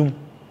adum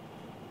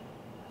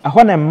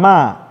aho na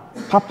ma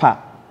papa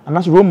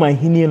anas Roman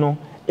hini no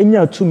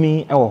enya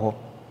tumi ewo ho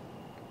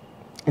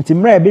nti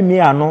mra ebe mi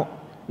ano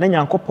na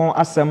nyankopon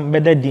asem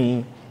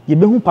bedadin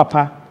yebehu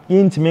papa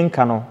yentimi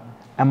nka no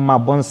amma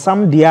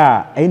bonsam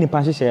dia ayi nipa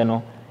hyehyɛ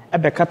no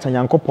ebekata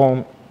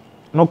Nyankopɔn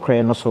no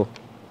kra no so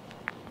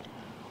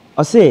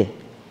ɔse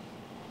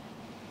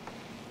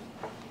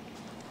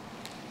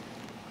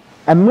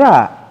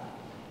emra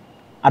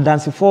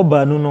adansifo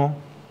baanu no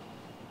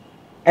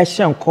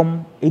ehye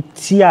nkom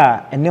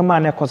etia enema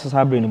na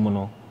ekosasa abre no mu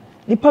no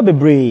nipa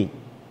bebre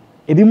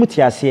ebi mu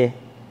tiase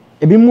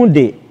ebi mu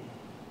de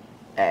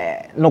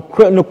no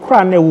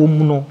kra na ewo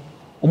mu no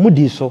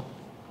omudi so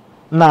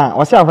na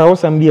ɔse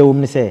afrawosam bi ewo mu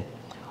ne sɛ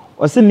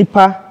ɔse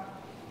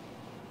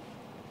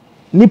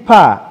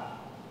nipa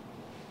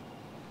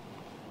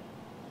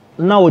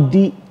na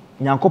odi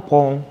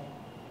Nyankopɔn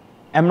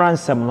emra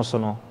nsɛm no so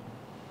no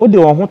odi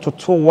wɔn ho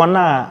toto wɔn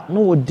a na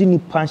odi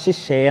nipa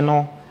hyehyɛ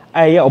no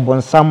ayɛ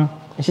ɔbonsam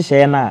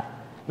hyehyɛ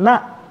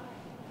na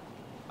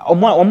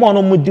ɔmo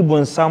no mudi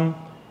bonsam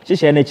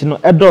hyehyɛ na chi no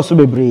ɛdɔso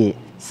bebree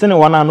sene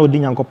wɔn a na odi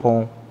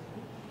Nyankopɔn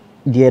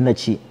deɛ na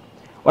chi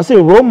ɔse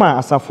Roma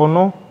asafo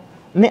no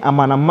ne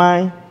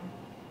amanaman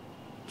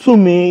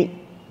tumi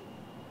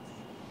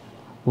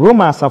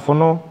Roma asafo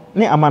no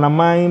ne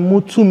amanaman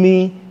mu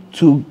tumi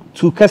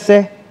tu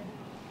kase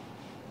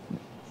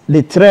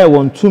letre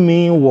wɔn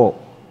tumi wɔ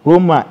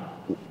Roma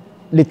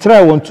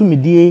letre wɔn tumi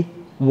die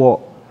wɔ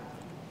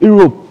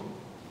Europe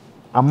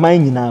aman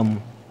nyinaa mu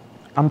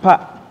ampa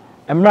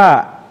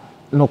emra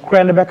no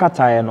kra ne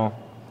bekatae no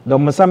do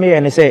musame ye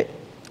ne sɛ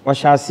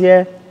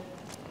ɔhyase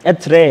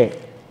etre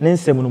ne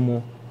nsɛm no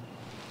mu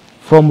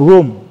from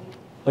Rome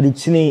ɔde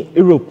chini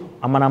Europe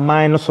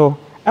amanaman no so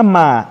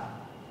ɛma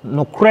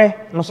no kra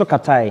no so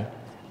katae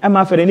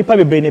ɛma afɛre nipa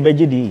bebre ne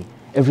begidi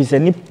ɛfiri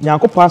sɛ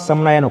Nyankopɔn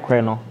asɛm na yɛ no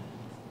kra no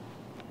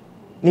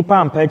nipa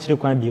ampa akyire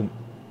kwan biom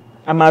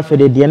ama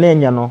afɛre deɛ na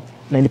enya no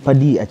na nipa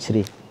di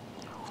akyire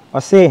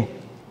ɔse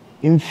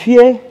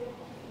mfie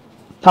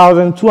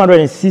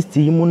 1260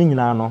 yimu no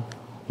nyina no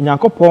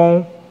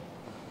Nyankopɔn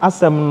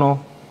asɛm no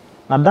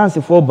na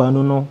dansefo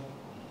baanu no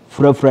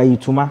furafura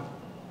yituma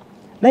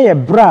na yɛ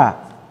bra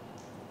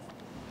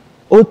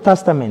Old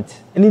Testament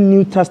and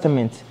New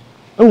Testament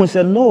and we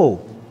say no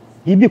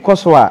bibi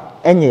koswa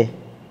enye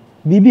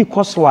bibi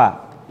koswa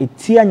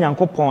etia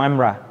Nyankopɔn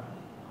amra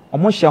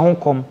omo hye ho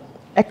kom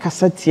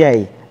ekasa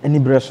tiae ani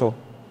breso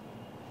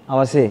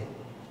awo say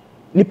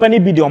nipa ni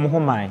bi de omo ho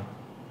man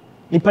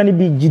nipa ni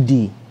bi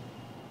gidi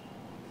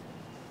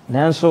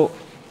nanso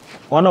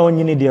wona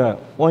onyini de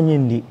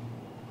onyindi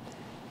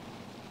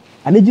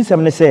ani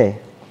gisem ne say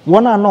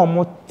wona na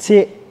omo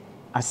te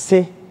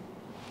ase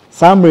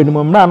samre ni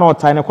mra na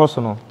otai ne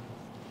koso no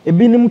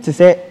ebinim te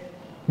say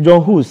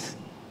John Hus,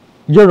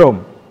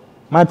 Jerome,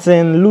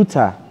 Martin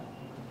Luther,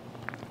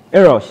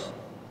 Eros,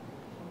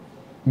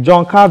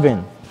 John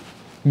Calvin,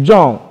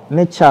 John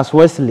ne Charles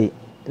Wesley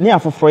ni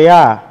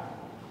afofroya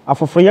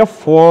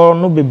for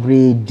no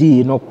bebre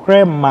di no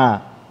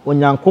krema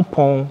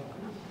Onyankopɔn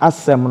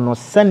asɛm no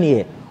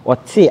sɛne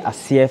ɔte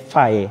aseɛ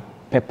fae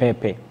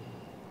pepepe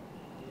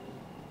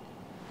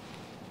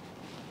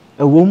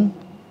ewom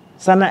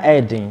sana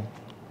edin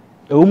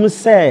ewom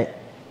sɛ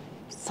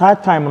saa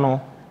time no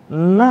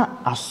na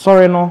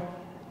asɔre no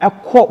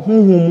ɛkɔ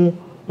huhumu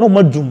na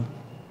ɔmadum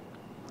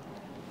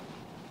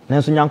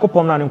nanso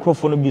Nyankopɔn na ne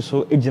nkrofo no bi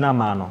so egina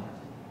ma no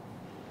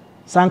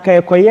sanka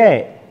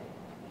ekoye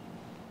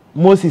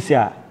Moses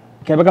a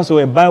ka beka so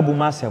e Bible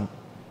masem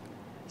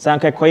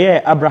sanka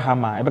ekoye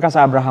Abraham a beka so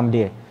Abraham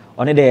de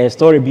one de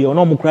story bi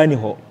ono mo kra ni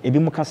ho ebi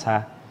mu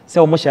kasa se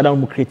o mo hyada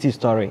mo create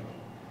story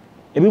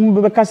ebi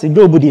mu beka se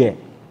Job de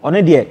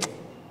one de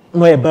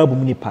no e Bible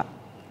mu nipa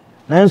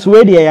nanso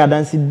we de ya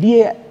danse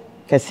die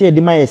kase de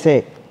ma ye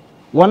se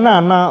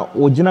wona na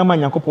ogina ma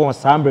Nyankopɔn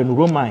sambre no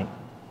Roman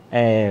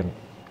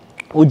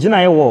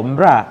ogina ye wo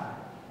mbra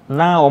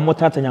na o mo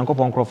tata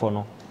Nyankopɔn krofo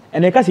no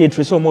ene ka se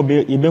yetrese o mo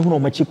be yebehunu o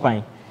machi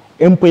kwan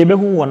empo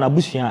yebehu wo na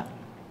busua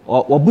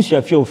o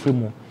busua fie ofri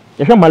mu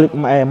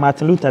yehwe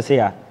Martin Luther say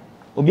ya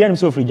obi anim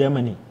so ofri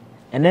Germany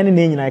ene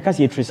ne nyina ka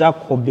se yetrese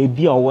akọ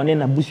bebi a wo ne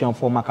na busua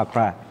fo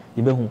makakra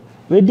yebehu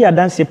we di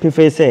adanse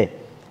prefer say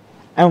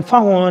emfa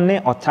ho ne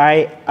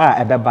otai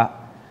a ebeba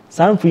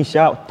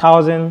sanfisha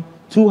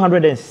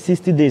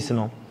 1260 days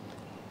no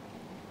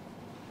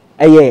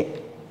eye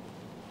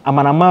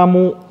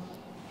amanamamu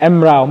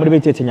emra o me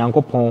betete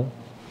Nyankopɔn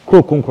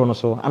krokonkro no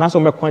so anaso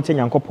me kwante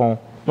Nyankopɔn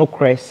no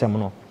kra sem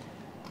no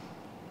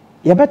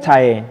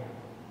yebetaye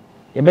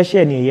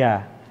yebehye ne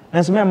ya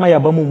nanso me ma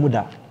yaba mu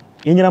muda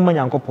yenyina ma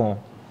Nyankopɔn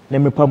na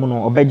mepa mu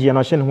no obegye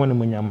no hye ne ho ne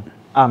munyam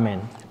amen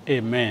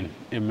amen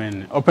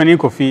amen opani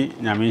kofi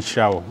nyame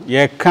nhyirawo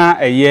ye ka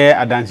eye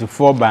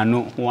adansifo ba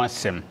no ho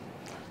asem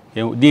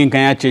di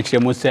nkan ya chechire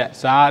mu se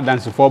sa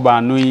adansifo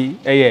ba no yi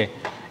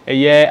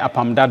eye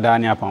apam dada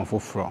ne apam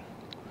foforo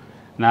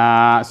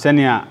na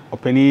senia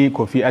opani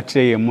kofi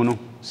akyire ye mu no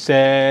se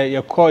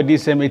ye call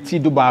this emeti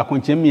do ba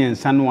akonche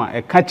miensa no a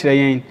e ka kyire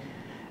yen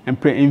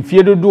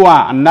mfie dodo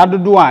a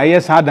anadodo a eye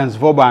sa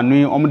adansifo ba no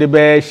yi omde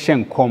be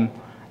hyenkom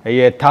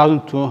eye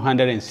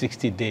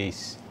 1260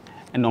 days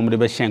and omde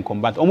be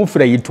hyenkom but omo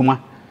fra yituma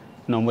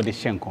na omde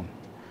hyenkom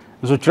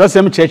so kyerɛ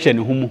sem kyerɛkyerɛ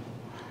ne humu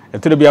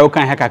etoro bia wo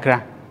kan ha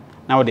kakra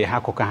na wo de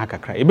ha koka ha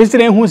kakra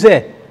ebesire hu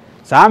se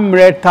saa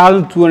mre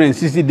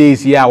 1260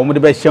 days ya wo mo de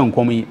be hye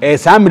nkom yi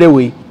saa mre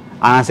we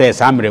an say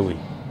saa mre we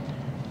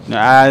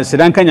na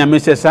sedanka nyame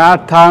se saa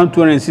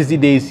 1260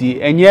 days yi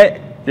enye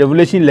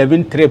Revelation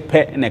 11:3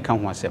 pe na ka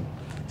ho asem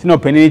sino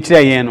panini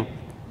kire yen no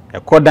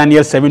e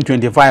Daniel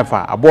 7:25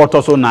 a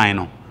abo so 9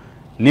 no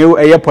new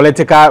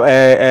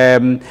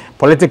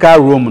political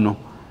Rome no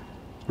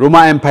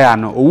Roman Empire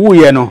no owu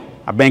ye no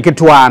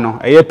abenketoa no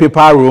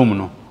papal Rome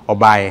no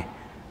obaye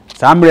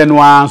samre no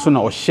anso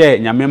na o share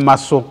nyame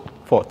maso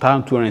for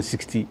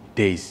 1260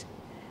 days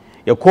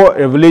ye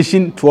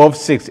Revelation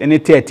 12:6 and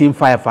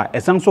 13:5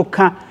 esam so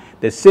ka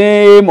the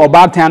same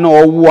obatan no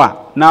owu a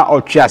na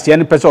otwiase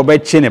ne pese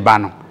obechi ne ba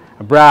no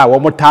bra wo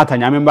motata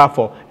nyame ba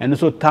for and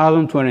so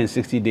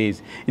 1260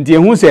 days nti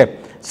ehun se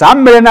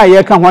samre na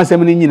ye ka ho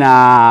asem ni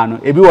nyina no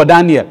ebi wo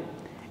Daniel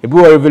ebi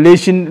wo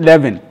Revelation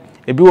 11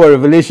 ebi wo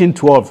Revelation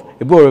 12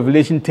 ebi wo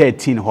Revelation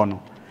 13 ho no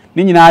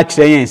ni nyina a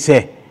kire yen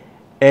se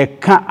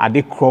eka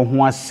ade kro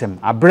ho asem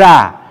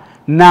abra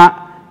na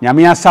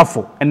nyame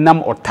asafo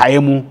enam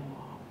otaemu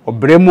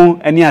obremu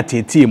eni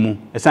atete mu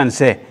esan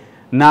se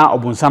na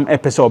obunsam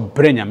epese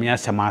obre nyame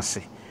asem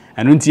ase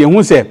enu nti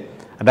ehun se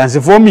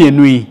adansefo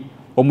mienu yi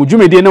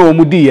omudwumede na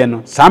omudi ye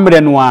no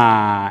samre no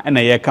a na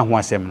ye ka ho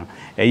asem no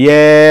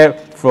eye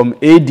from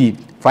AD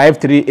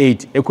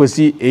 538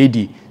 ekosi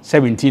AD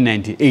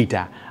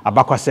 1798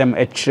 abakwasem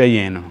ekire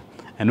yen no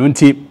enu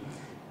nti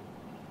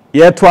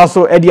ye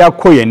toaso edi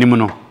akoye nim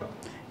no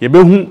ye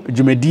behu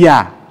dwumedi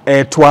a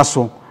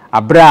toaso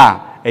abra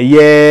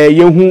eye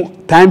yehu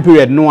time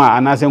period no a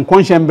anase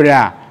nkonhyen bre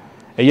a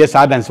eye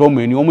saa dansefo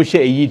mienu omo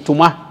hye eyi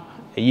tuma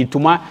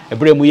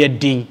ebre mu ye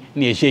din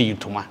na ye hye eyi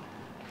tuma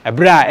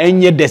ebra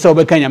enye de se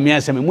obeka nyame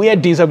asem mu ye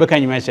din se obeka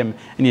nyame asem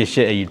na ye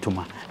hye eyi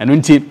tuma eno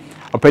nti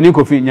opani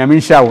kofi nyame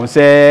hya wo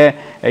se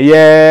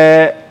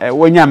eye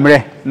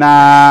wonyamre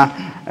na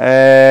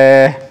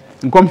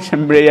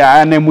nkomhembre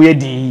ya na mu ye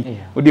din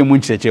odi mu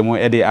nkyereke mu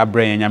e de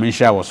abra nyame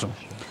hya wo so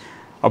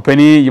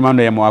opani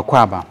yimano ye mo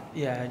akwaba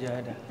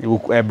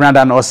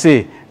brother no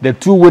say the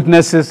two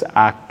witnesses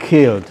are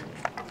killed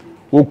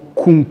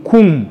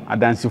wokunkum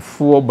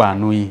adansifo ba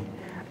no yi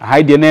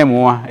haide na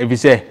mo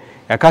efise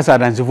yakasa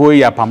adansifo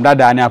yi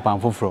apamdada ne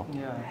apamfoforo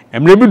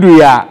emre bidu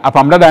ya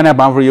apamdada ne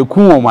apamfoforo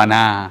yekum wo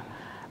mana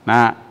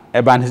na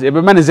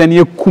ebe mane zani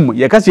yekum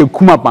yakasa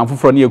yekum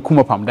apamfoforo ne yekum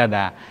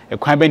apamdada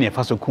ekwan be ne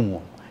faso kum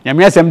wo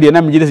nyame asem de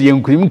na mgide se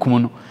yenkunim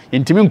kum no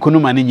yentimi nkunu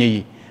ma ne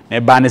nyeyi na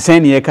eba ne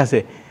sen ne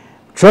yakase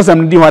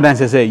trosam di ho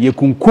danse se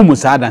yekunkum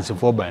sa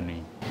adansifo ba no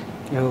yi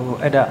yo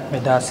eda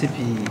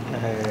medasipi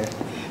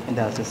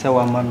da se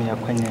wa mami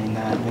akwanya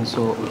na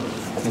nso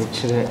me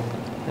kire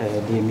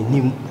de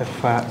minim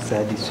efa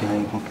sa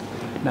disuan ho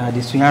na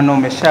disuan no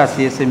me sha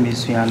se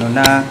mesua no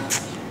na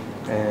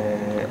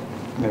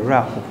me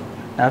raho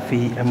na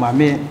fi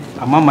emame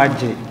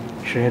amamaje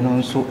hwere no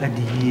nso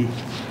adiyie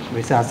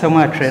we sa asem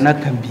a hwere na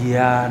kan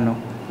bia no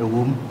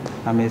ewom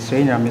na me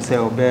sre nya me se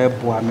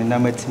obebo ame na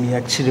matimi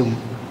a kire mu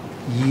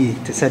yie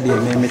te se de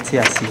me meti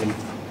ase no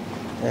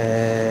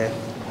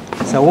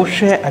sa wo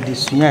hwe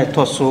adisuan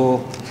etoso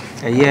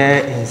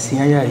eye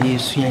ensia ya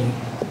yesuan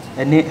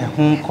ene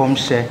ehun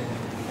komhye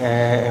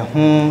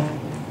ehun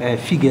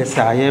figures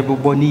a ye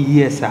bobɔ ni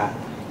years a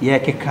ye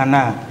keka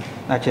na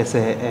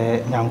chese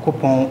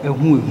nyankopɔn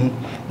ehun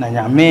na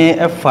nyame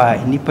efa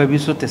nipa bi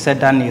so te se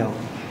Daniel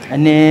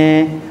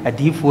ene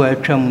adifo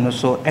atwam no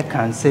so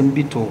eka nsɛm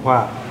bi to hɔ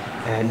a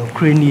no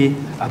krenie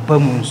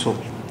abamu nso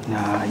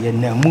na ye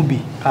namu bi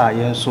a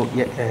ye nso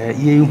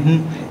ye hu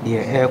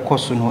ye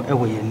ekoso no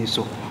ewo ye ni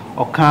so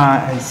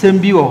oka nsɛm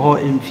bi wɔ hɔ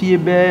mfie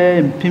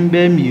bɛ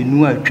mpembe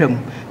mienu atwam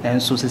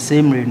enso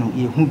sesemre no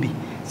ye hu bi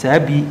saa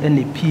bi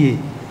ene pie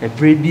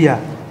ebre bi a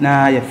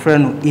na ye frɛ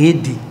no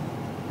AD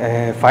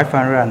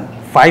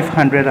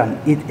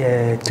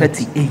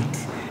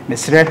 538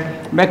 mesrɛ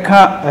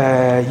meka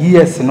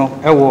years no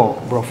ɛwɔ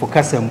brofo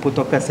kasam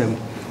poto kasam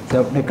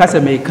so me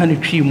kasam e kan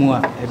twi mu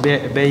a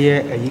ebe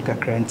ye ayi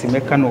kakra nti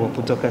meka no wɔ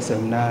poto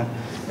kasam na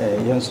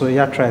yenso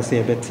ya try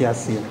say ebeti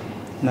ase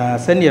na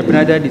sene ye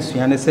brada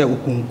disua ne se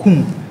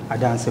okunkum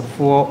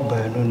adansefo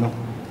baanu no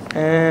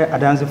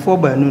adansefo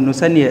baanu no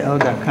sene ye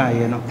elder kan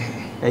ye no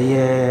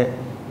ye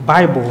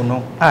Bible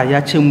no a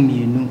ya chem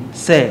mienu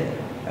se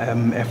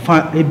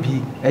efa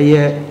ebi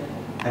eye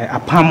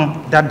apam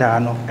dada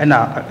no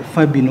na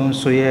efa bi no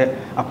nso ye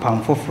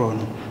apam foforo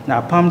no na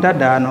apam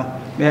dada no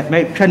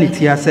me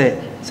trinity ase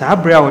sa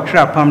abra wo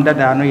tra apam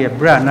dada no ye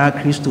bra na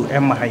Kristo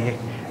emaye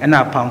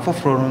na apam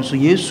foforo no nso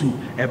Yesu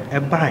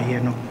ebaaye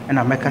no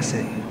na meka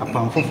se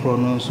apam foforo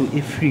no nso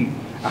efiri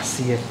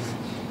ase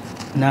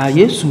na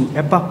Yesu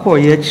eba ko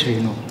ye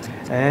kire no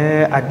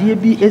ade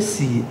bi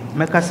esi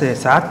meka se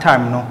sa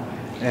time no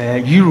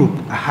Europe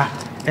aha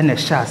ene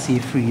sha ase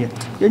efiri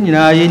ye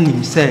nyina ye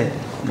nim se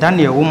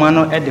Daniel woman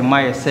no de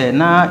maye se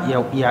na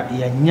ya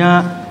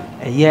nya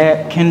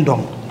eye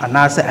kingdom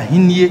anase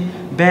ahinie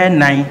be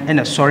nan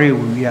ene sorry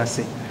we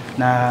wiase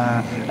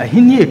na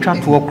ahinie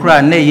twato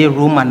okra na ye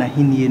Roman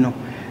ahinie no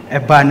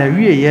eba na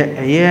wie ye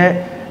eye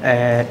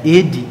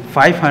AD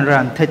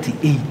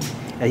 538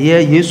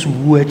 Yesu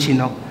wu achi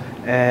no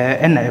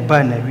na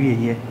eba na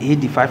wieye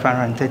AD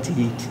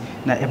 538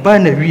 na eba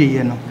na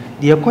wieye no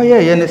de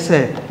ekoye ne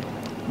se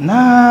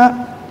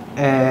na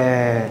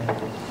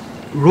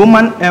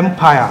Roman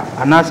Empire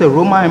anase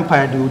Roman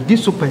Empire de odi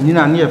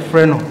supanyina na ye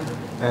frɛ no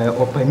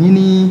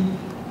opanyini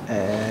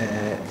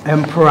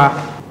Emperor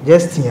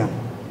Justinian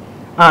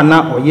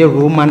na oye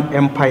Roman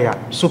Empire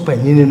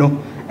supanyini no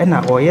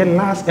na oye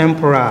last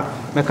emperor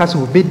meka se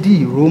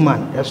obedi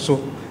Roman eso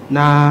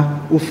na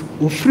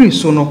ofiri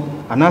so no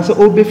anase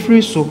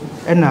obefiri so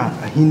na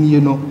ahenie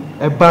no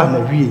eba na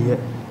wieye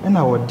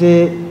na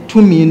wode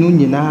tumi no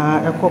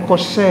nyina ekokɔ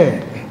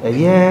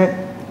hye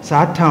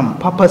Satam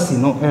papacy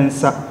no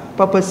ensa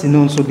papacy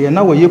no so de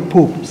na woye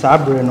pope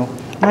sabre no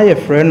na ye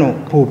frɛ no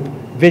Pope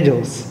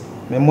Vigils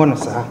memo no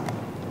sa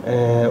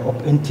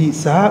enti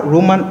sa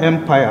Roman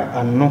Empire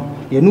anno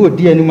ye no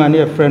odi anima na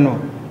ye frɛ no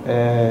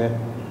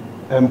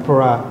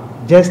Emperor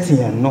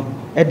Justinian no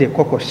de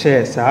kokɔ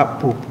hye sa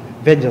Pope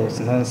Vigils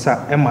no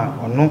nsa ema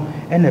ono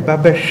ene ba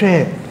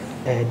behwe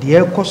de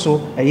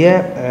ekoso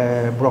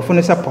brofo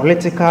no sa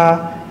political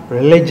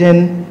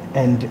religion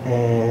and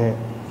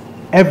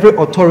every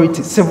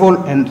authority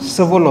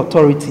civil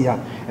authority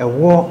a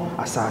war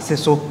asase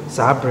so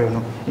sabre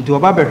no nti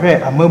oba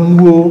behwe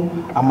amamuo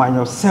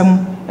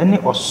amanyosem ene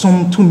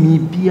osom tumi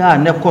bia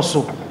ne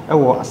koso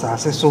wo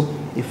asase so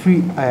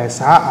efri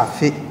saa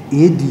afe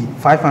AD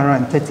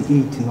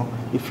 538 no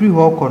efri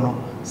ho kono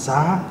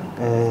saa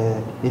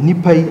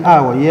enipa yi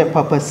a woye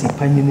papacy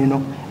panyini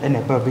no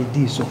ene ba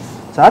bedi so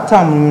saa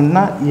tam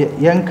na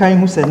yenkan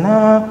hu se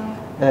na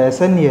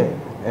sene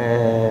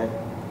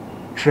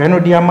Treno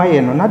dia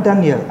maye no na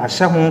Daniel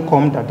ahye ho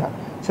nkom dada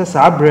se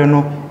sabre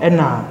no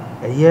na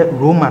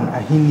Roman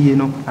ahenie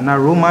no ana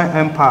Roman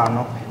Empire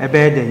no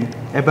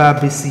ebe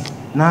abesi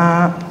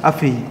na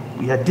afi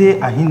yade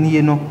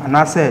ahenie no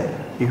ana se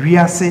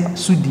ewiase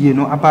sudie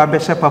no aba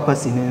behye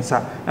papacy ne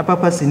nsa na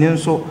papacy ne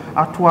nso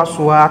atoa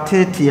so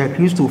atete ya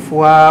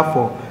Kristofo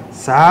for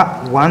sa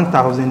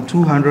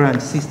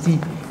 1260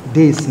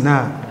 days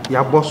na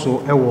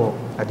yaboso ewo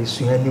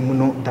adesua nimu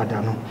no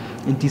dada no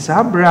nti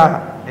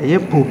sabra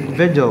Pope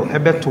Vigil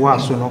ebeto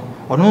aso no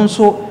ono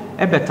nso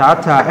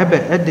ebetata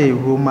ede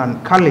Roman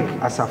Catholic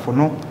asafo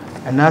no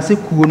anase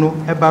kuo no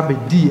eba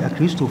bedi a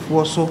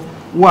Kristofo so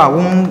wo a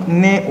won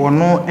ne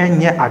ono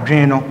enye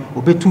adwen no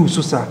obetu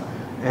susa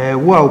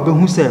wo a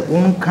obehu se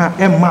wonka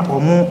emma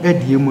omo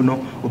ediemu no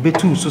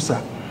obetu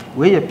susa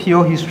we ye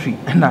pure history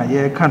na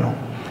ye ka no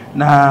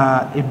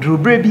na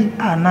edrubre bi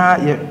ana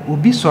ye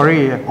obi sore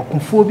ye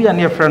okufo bi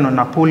ana ye frɛ no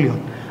Napoleon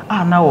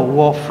ana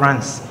wo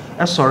France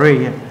esore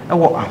ye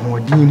ewo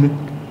ahoɔden mu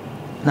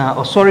na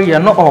osore ye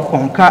no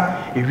okonka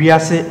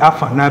ewiase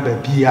afa na ba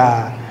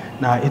bia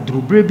na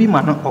edrubre bi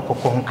ma no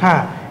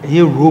okokonka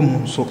eye Rome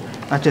nso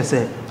na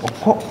kyese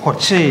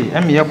okokoche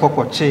eme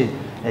kokoche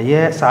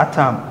eye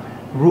satam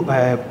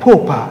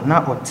pope na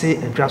ote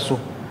adwaso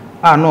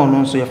no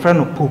nso ye frɛ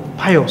no Pope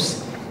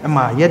Pius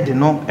ema ye de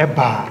no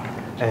eba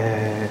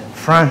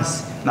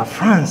France na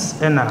France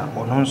na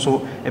ono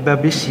nso eba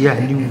behia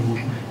ni wu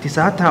ti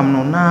satam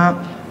no na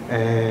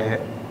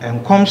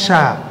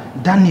enkomsha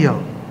Daniel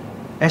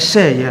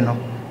ye no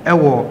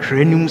ewo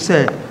hwerenim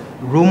se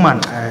Roman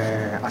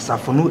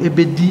asafo no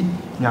ebedi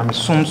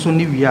nyamesom so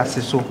ne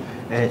wiase so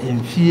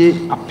emfie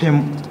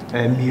apem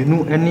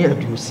mienu ene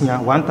aduosia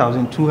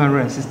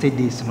 1260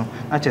 days no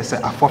na chese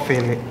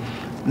afofele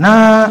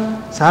na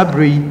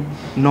sabre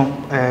no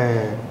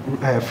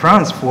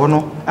France for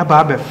no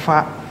aba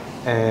befa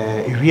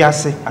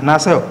ewiase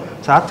anase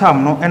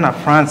satam no na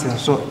France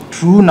nso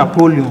through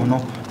Napoleon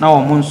no na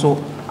omonso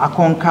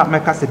akonka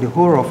meka se the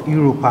whole of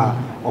Europe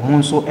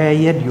omonso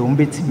eye de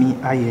ombetimi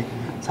aye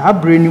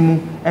sabre ni mu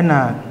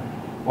na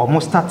omo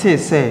starte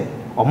se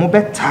omo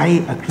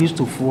betai a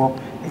Kristofo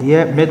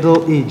eye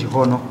middle age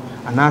ho no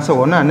anase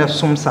wona na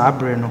som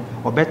sabre no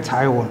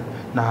obetai won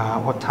na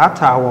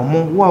otata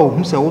womo wa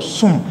ohu se wo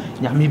som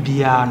nyame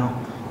bia no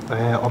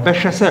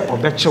obehwe se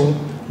obechew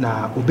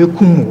na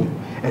obekum wo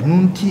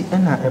enunti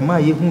na ema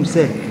yehu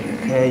se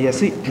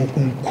yesi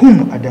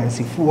okunkum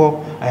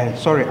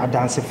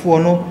adansefo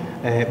no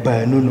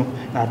baanu no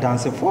na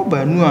adansefo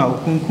baanu a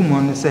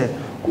okunkum no se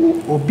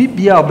obi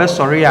bia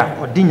obesore a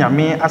odi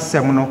nyame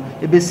asem no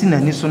ebesi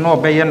nani so na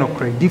obeye no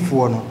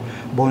kredifo no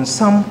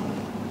bonsam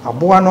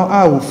aboa no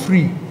a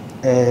ofri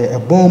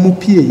ebon mu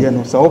pie ye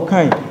no so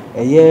okan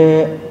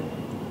eye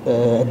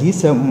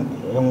adisem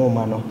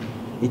enwoma no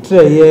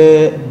itre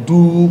ye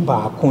du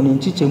ba kon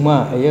nchichemu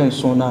a eye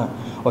nso na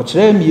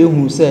okire mi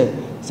ehu se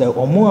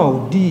omo a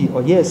odi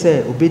oye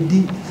se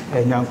obedi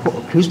nyanko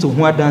Kristo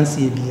hu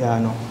adanse bia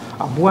no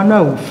aboa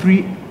na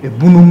ofri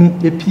ebunumu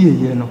epie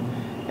ye no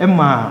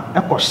ema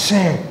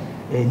ekohye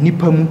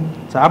nipa mu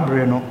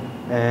sabre no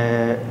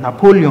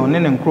Napoleon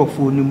ne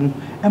nkrofo ni mu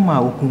ema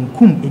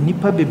okunkum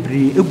enipa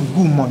bebre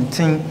egugu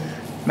mountain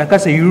meka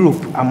se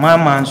Europe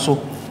amama nso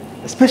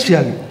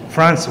especially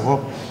France ho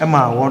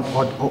ema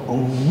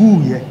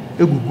owu ye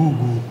egugu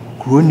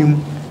kronim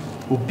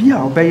obi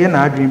a obeye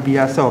na adwen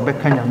bia se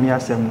obeka nyame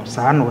asem no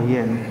saa na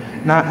oye no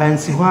na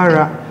ansi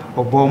hwara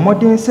ɔbɔ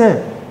mmɔden sɛ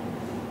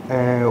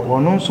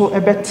wɔno nso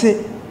ɛbɛte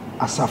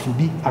asafo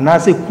bi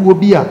anaasɛ kuo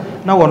bi a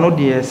na wɔno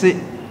deɛ se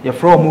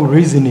yɛfrɛ ɔmo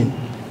reasoning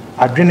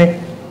adwene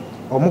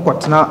ɔmo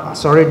kɔtena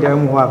asɔre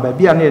dan mu hɔ a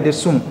baabi a na yɛde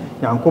som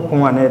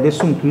Nyankopɔn a na yɛde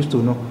som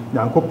Kristo no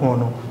Nyankopɔn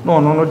no na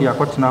ɔno no de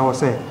akɔtena hɔ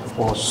sɛ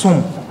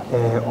ɔsom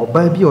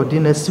ɔbaa bi a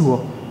ɔde no asi hɔ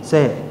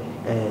sɛ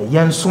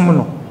yɛnsom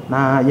no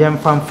na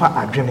yɛmfa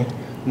adwene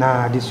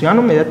na desua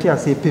no ma yɛte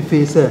ase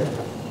pefee sɛ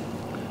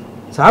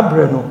saa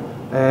berɛ no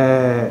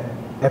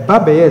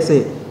ɛba bɛyɛ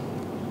sɛ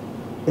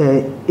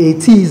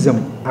atheism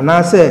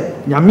anaasɛ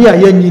nyame a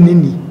yɛnyi no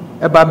ni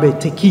ɛba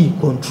bɛteki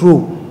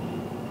control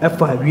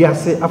ɛfa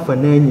wiase afa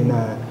na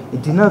nyinaa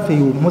nti na afei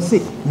mo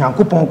se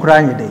Nyankopɔn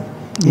koraa nyɛ dɛn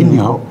ɛni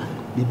hɔ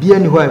bibia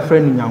ni hɔ a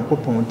ɛfrɛ no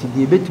Nyankopɔn nti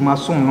deɛ ɛbɛtumi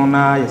asom no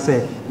na yɛ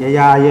sɛ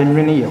yɛyɛ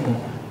yɛnwene yɛ ho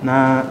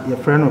na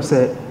yɛfrɛ no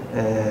sɛ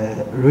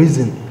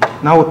reason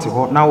na wote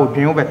hɔ na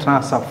wodwen wobɛtena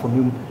asafo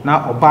no mu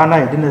na ɔbaa no a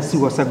yɛde no asi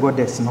hɔ sɛ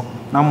goddess no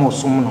na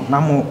mosom no na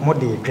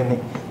mode dwene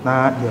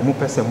na deɛ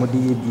mopɛ sɛ mode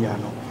yɛ bia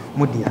no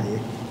mode ayɛ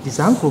nti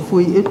saa nkurɔfoɔ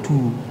yi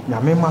ɛtu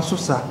nyame ma so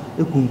sa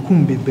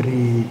ɛkunkum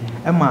bebree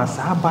ɛma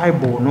saa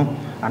bible no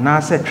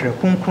anaasɛ twerɛ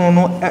kronkron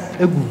no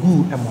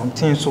ɛgugu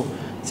ɛmɔnten so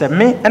sɛ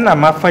me ɛna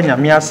mafa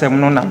nyame asɛm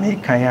no na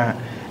mekan a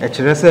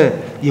ɛkyerɛ sɛ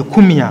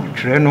yɛkumi a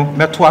twerɛ no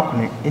mɛto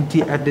apene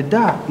nti ɛdeda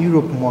a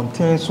Europe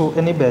mmɔnten so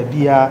ne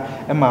baabia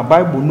ɛma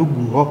bible no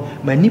gu hɔ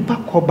ma nipa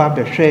kɔba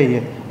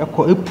bɛhwɛeɛ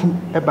ɛkɔ ɛpu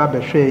ɛba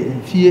bɛhwɛeɛ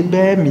mfie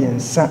bɛɛ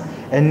mmiɛnsa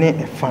ne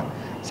ɛfa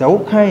sɛ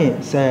wokan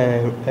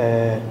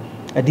sɛ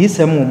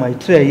adisɛm wɔ ma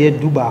ɛtrɛ yɛ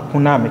du baako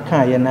na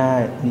meka yɛ na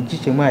ne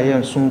kyikyɛmu a yɛ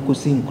nso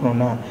kɔsi nkron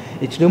na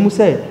ɛkyerɛ mu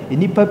sɛ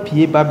nipa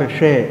pie ba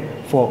bɛhwɛ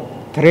for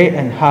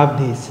 3.5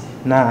 days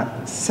na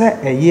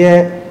sɛ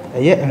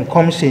ɛyɛ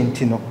nkɔmhyɛ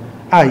nti no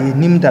a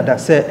yɛnim dada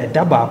sɛ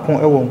ɛda baako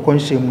ɛwɔ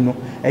nkɔmhyɛ mu no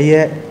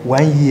ɛyɛ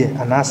 1 year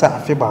anaasɛ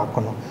afe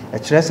baako no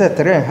ɛkyerɛ sɛ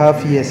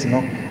 3.5 years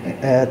no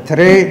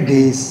 3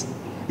 days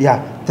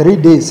 3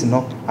 days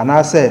no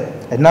anaasɛ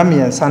ɛna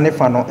mmiɛnsa ne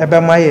fa no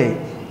ɛbɛma yɛ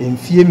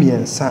mfie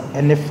mmiɛnsa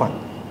ne fa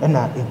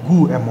ɛna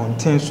egu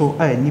ɛmɔnten so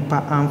a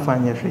nipa amfa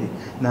nyɛ hwee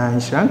na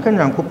nhyira nka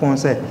Nyankopɔn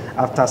sɛ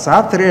after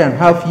saa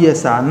 3.5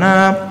 years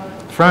na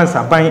France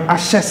aban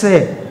ahyɛ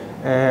sɛ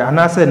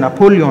anaasɛ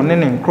Napoleon ne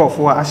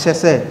nkurɔfoɔ ahyɛ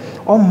sɛ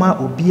ɔma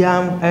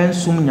obiara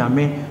nsom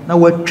nyame na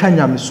watwa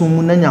nyamesom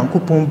mu na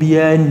Nyankopɔn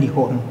biara nni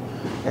hɔ no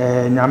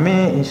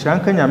nyame nhyira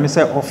nka nyame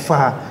sɛ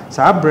ɔfa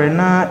saa berɛ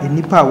na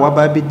nipa a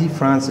waba bɛdi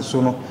France so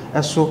no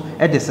ɛso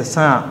ɛde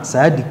sesa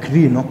saa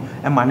decree no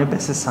ɛma ne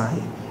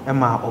bɛsesaeɛ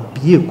ɛma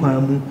ɔbie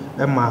kwan mu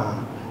ɛma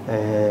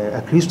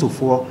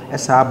akristofoɔ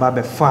ɛsa aba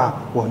bɛfa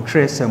wɔn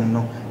twerɛsɛm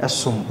no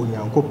ɛsom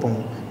Onyankopɔn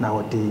na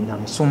ɔde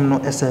nyamesom no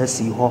ɛsa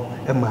asi hɔ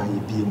ɛma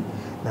yɛbiem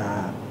na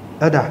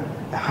ɛda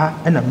ɛha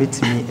ɛna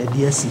mɛtumi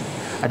ɛde asi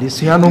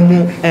adesua no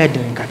mu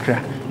ɛɛden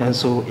kakra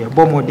nanso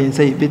yɛbɔ mmɔden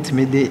sɛ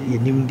yɛbɛtumi de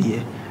yɛnim deɛ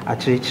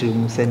akyerɛkyerɛ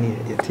mu sɛneɛ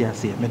yɛte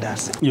ase yɛmɛda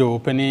ase yo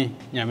pani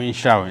nyame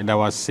nhyira that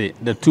was say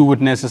the 2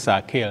 witnesses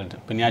are killed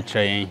pani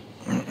akyerɛ yɛn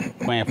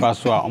when you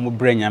pass a ɔmo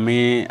brɛ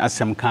nyame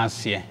asɛm ka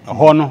aseɛ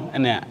ɛhɔ no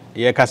ɛna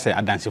yɛka sɛ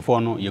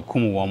adansefoɔ no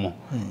yɛkum wɔn mo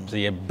so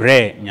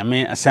yɛbrɛ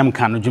nyame asɛm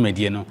ka no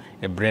dwumadie no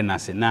yɛbrɛ no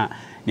ase na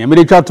nyame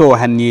de twa to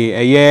ha nie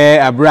ɛyɛ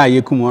abrɛ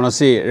a yɛkum wɔn no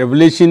sɛ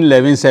Revelation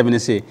 11:7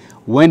 say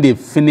when they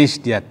finish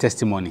their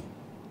testimony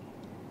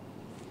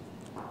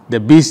the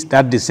beast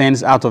that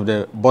descends out of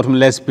the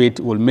bottomless pit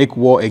will make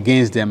war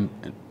against them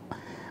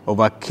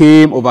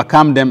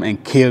overcome them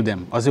and kill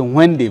them also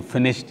when they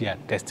finish their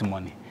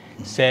testimony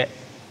say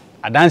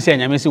adanse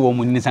anyame se wo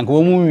mu ni sanka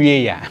wo mu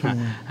wie ya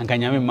anka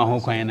nyame ma ho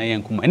kwan na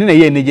yenkum ene na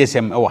ye ne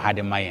gesem e wo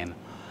hade mayen no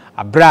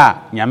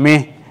abra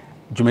nyame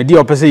dwumadi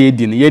opese ye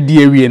di no ye di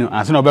ewie no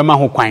anse na obema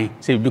ho kwan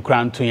se bi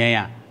kura nto yen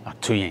a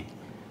ato yen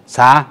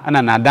saa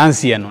ana na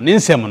adanse ye no ne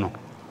nsem no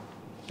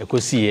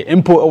ekosie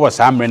empo e wo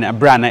saa mre na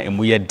abra na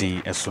emu ye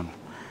din eso no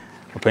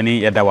opani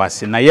ye da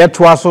wase na ye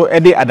toa so e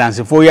de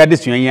adansefo ye de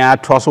suan ya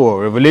toa so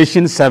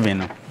Revelation 7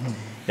 no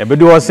ye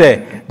bedo wo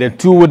se the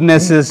 2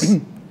 witnesses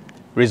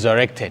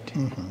resurrected.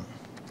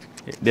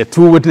 The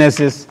 2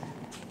 witnesses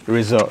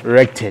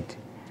resurrected.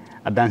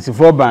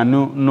 Adansifo ba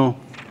no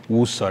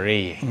wo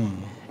sorry.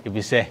 If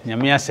you say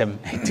nyame asem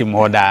tim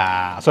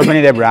hoda. So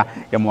many debra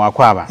ye mo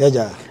akwa aba.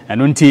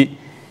 Eno nti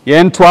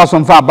ye nto aso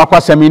mfa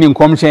abakwasem ni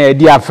nkomhye ye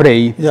di afre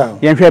yi.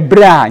 Ye hwe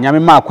bre a nyame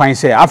ma akwan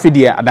se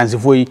afide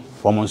adansifo yi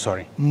for mo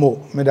sorry. Mo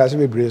me da se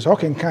bebre so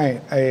ken kan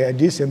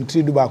adisem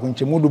 3 du ba ko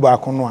nchemu du ba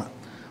ko no a.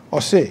 O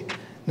se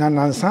na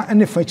nansa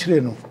ene fa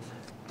kire no.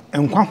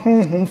 Enkwa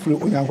honhom firi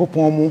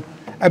Onyankopɔn mu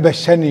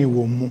ɛbɛhyɛne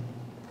wɔ mu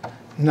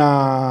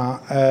na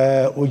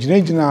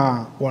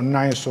ogyinagina wɔn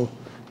nan so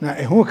na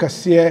ehu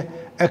kɛseɛ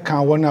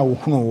ɛka wɔn a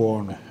wɔhunu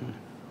wɔn no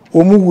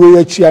wɔn mu wue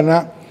akyia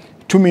na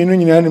tumi no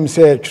nyinaa nim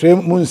sɛ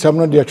twerɛ mu nsɛm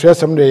no deɛ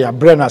twerɛsɛm deɛ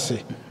yɛabrɛ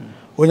n'ase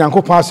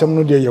Onyankopɔn asɛm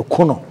no deɛ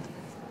yɛko no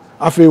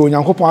afei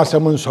Onyankopɔn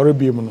asɛm nsɔre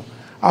bi mu no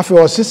afei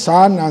ɔse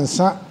saa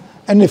nansa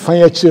ɛne fa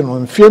akyire no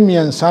mfie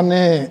mmiɛnsa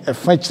ne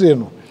ɛfa akyire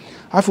no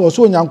afei ɔse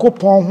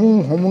Onyankopɔn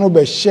honhom no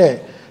bɛhyɛ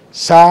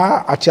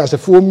saa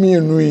atiasefo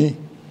mienu yi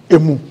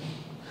emu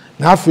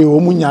na afei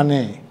omu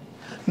nyane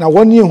na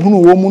woni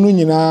ehunu wo mu no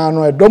nyina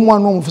no edom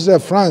ano mfu se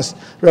France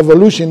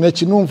revolution na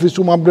chi no mfu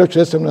so ma break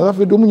tresem na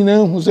afi dom nyina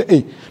hu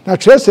se na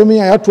tresem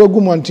ya to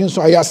agu montin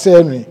so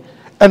ayase no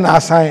e na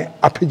asan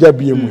apagya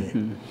bie mu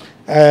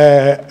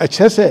a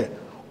chese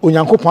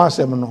onyankopon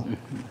asem no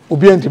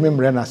obi antimi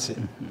mre na se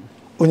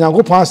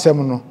onyankopon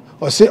asem no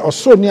o se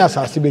osoro ni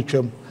asase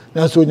betwam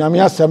na so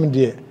onyame asem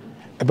de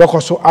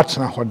ebekoso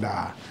atena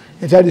hoda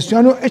enti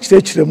adesua no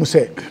ekire mu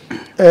se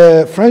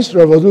French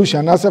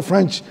Revolution as a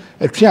French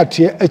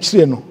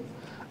atwea no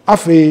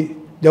afi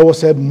there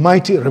was a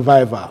mighty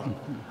revival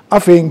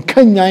afi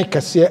nkanyan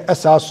kase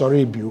esa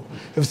sore bio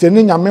if se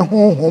ne nyame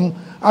honhom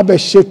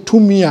abehye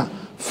tumi a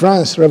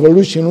France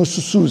Revolution no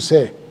susu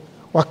se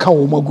waka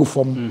wo magu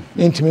fam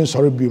intimi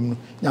sore bio no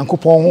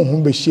nyankopon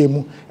honhom behye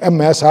mu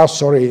ema esa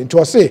sore enti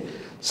o se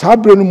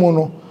sabre no mu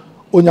no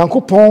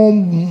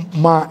onyankopon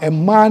ma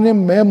ema ne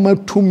mema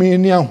tumi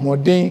ne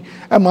ahoden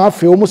ema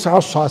afi wo musa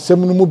aso asem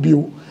no mu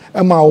bio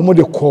ema wo mu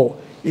de ko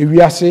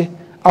ewiase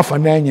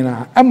afana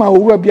nyina ema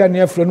owura bia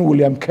ne afra no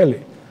William Kelly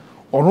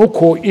ono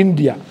ko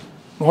India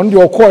no ndi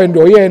okọ ndi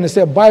oye ne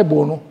se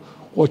Bible no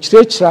o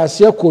kyerɛkyerɛ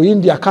ase ko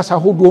India kasa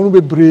hodo no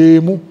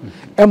bebremu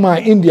ema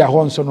India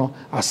ho nso no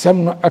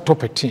asem no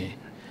atopete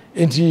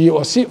enti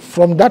o si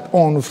from that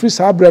on free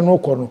sabre no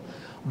ko no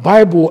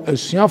Bible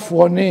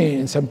asuafo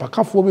ne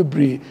nsempakafo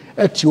bebre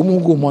ati omu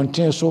go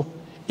monten so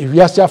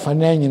ewiase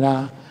afana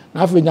nyina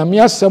na afa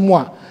nyame asem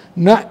a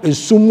na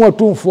esumu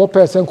atumfo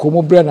person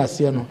komo bre na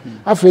se no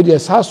afa de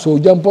sa so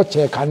jampo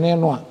che kane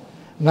no a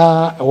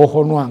na ewo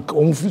ho no anka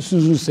omu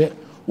fisuzu se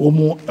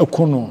omu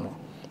ekono no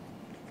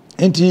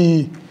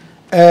enti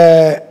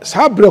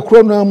sabre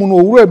kro no amu no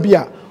owura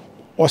bia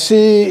o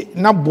se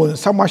na bon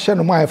samahye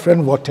no my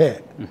friend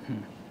vote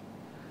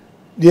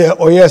de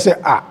oye se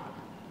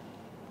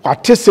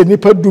atese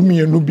nipa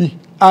dumienu bi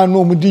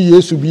ano mu di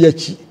Yesu bi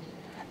achi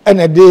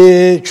ene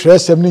de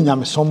tresem ni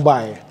nyamesom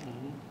bae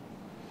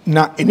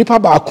na enipa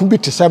ba aku bi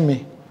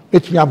tesame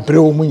betumi abre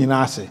wo mu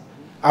nyina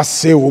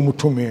ase wo mu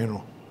tumi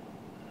no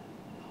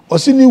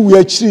osi ni wi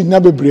achi na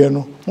bebre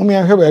no mo me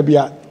hwe ba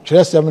bia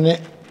tresem ne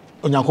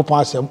onyankopon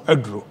asem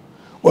aduro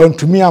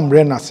wantumi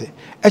amre na se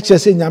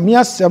ekese nyame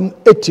asem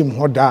etim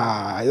ho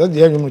da yo de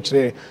enwum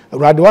kire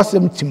awrade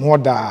wasem tim ho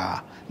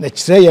da na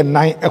kire ye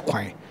nan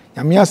ekwan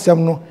nyame asem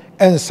no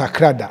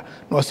ensakrada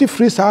no see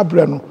free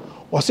sabre no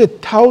or say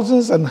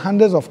thousands and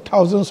hundreds of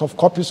thousands of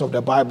copies of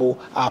the Bible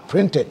are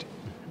printed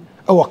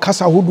our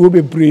kasa hudu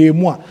bebre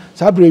mu a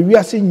sabre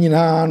wiase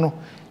nyina no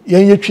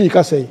yen yetwi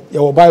kasa ye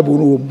Bible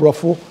no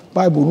brofo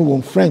Bible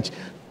no French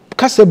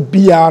kasa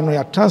bia no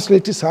ya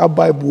translate sa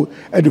Bible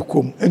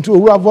edikom enti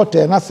owura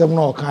vote na asem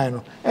no kan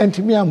no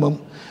entimi amam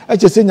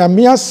ekese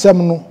nyame asem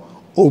no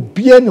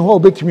obia ni ho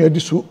obetimi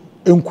adisu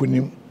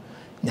enkunim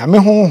nyame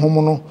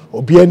honhom no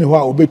obia ni ho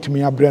a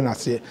obetimi abre na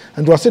se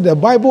and we say the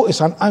Bible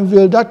is an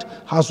anvil that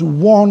has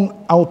worn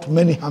out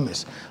many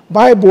hammers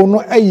Bible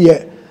no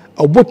eye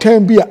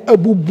obotan bi a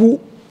abubu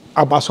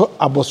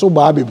aboso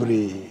ba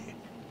bebre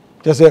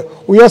just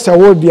we yes a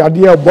word the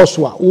idea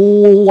aboso a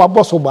wo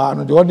aboso ba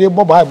no de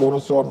bo Bible no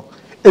so no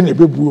ene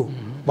bebuo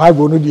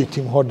Bible no de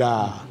tim ho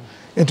da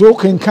enti o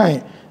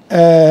kenkan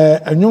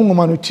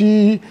anwumoma no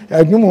ti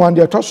anwumoma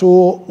de toso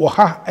wo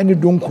ha ene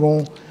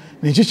donkron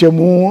ni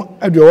chichemu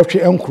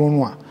aduawotwe enkron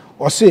no a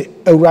o se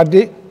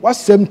awurade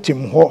wasem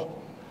tim ho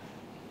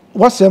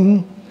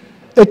wasem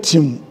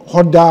etim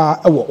ho da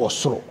ewo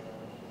osoro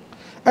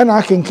ena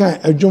akenkan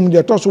adwum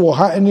de toso wo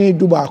ha ene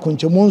duba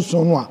akonchemu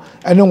nso no a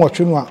ene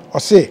nwotwe no a o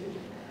se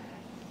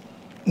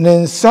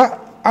nensa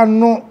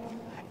ano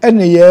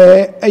ene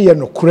ye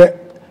nokure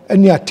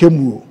ene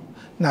atemuo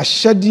na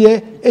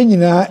hyede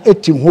enyina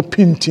etim ho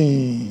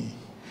pintin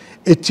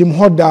etim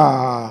ho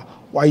da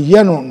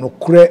waye no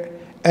nokure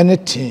ene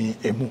tin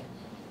emu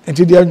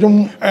enti de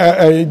adwum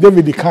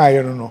David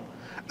kai no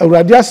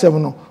awurade asem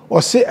no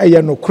o se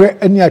eye nokure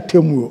ene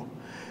atemuo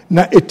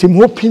na etim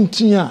ho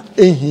pintin a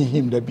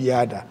ehihim da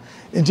biada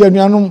enti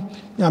anuanom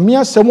nyame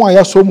asem a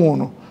yasomu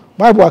no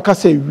Bible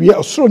akasa wie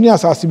osoro ni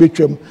asase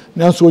betwam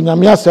nanso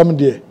nyame asem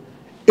de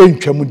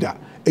entwam da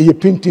eye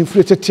pintin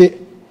fretete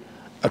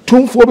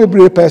atumfo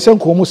bebre person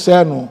ko mu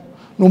se no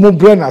no mu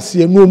bre na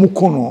se no mu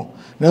kono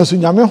nanso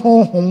nyame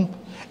honhom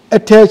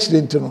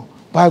attached no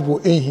Bible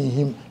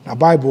ehihim na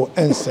Bible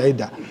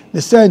ensaida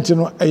the saint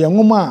no eye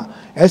nwoma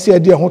a ese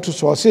de ho to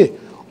so se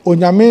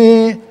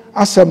onyame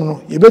asem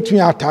no yebetumi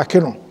atake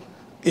no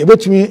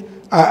yebetumi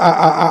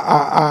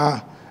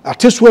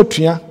ateso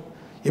atua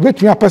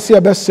yebetumi apase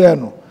abese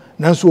no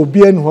nanso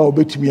obi anu ha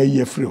obetumi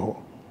ayi afiri ho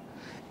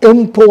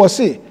empo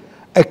wose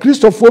a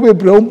Christopher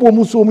bebre ombo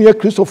mu so mu ye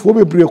Christopher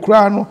bebre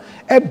kura no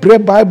ebre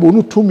Bible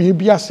no tumi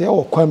bia se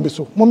o kwan bi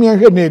so mom ye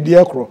hwe na edi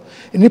ekro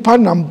nipa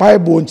nam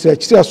Bible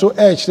nkyerɛkyerɛ so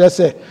kyerɛ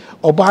se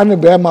oba ne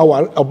be ma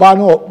war oba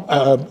no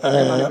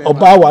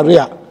oba ware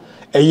a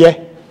eye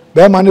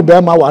be ma ne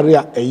be ma ware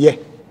a eye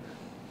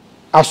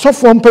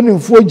asofo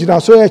mpanimfo gyina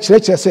so ya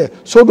kyerɛkyerɛ sɛ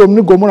Sodom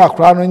ne Gomora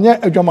kora no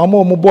nyɛ adwamama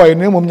o mo boy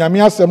ne mom nyame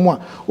asɛm a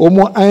o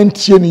mo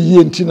antie ne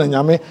yie nti na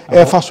nyame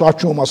ɛfa so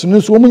atwe o ma so ne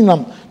so o mo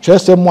nyinam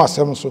kyerɛsɛm mu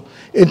asɛm so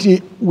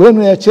enti we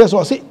no ya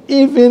kyerɛ so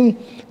even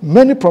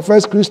many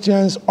professed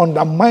Christians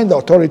undermine the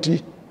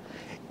authority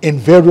in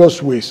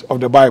various ways of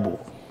the Bible.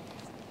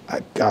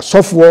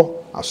 Asofo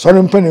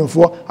asɔre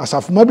mpanimfo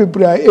asafoma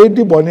bebre a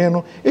edi bɔne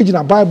no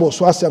egyina Bible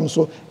so asɛm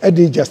so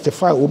edi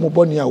justify wo mo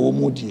bɔne a wo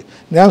mo die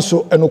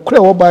nanso enokure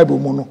wo Bible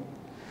mu no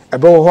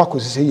ebe wo hɔ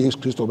akosi sɛ Yesu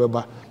Kristo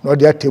bɛba na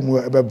ɔde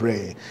atemu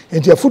ɛbɛbrɛ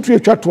enti afutu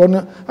etwa to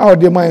no a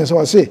ɔde man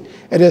so say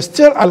it is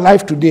still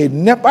alive today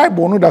ne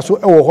Bible no da so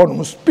ɛwɔ hɔ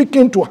no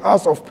speaking to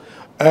hearts of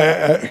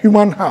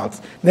human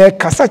hearts na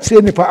kasa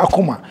kyerɛ nipa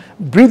akoma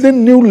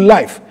breathing new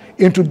life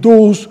into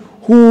those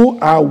who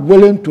are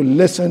willing to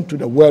listen to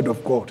the word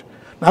of God.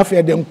 Na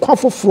afia de nkwa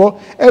foforo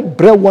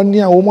ebre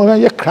woni a wo mo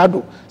ye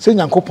krado se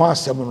nyankopon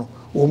asem no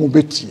wo mo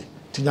betie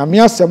ti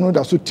nyame asem no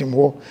da so tim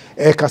ho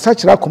kasa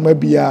kira koma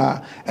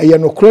bia eye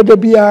no krada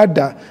bia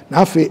da na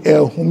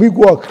afia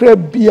humigo okra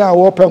bia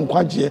wo pe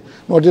nkwaje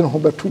na ode no ho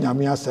beto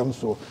nyame asem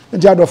so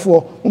nti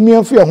adofo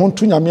umiamfo ye ho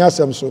to nyame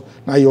asem so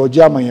na ye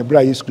oje amanye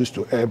bra Yesu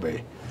Kristo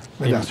ebe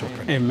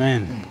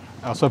amen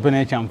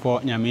asopene chamfo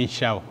nyame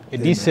hyaw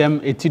edisem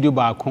etidu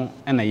baako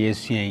na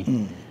Yesu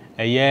yen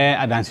eye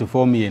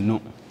adansefo mienu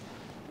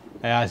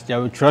as the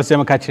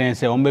trustem ka kyerɛ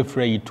sɛ on be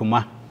free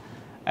yituma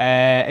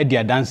edi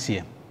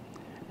adanse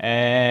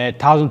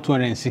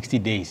 1260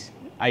 days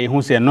aye hu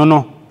sɛ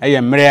no eye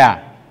mmerɛ a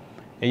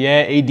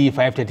eye AD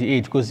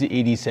 538 kosi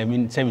AD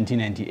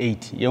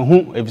 1798 ye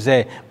hu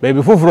ebise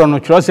baabi foforo no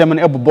trustem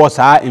no ebobɔ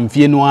saa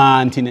mfie no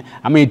antine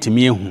ama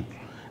etimi ehu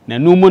na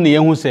numu ne ye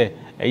hu sɛ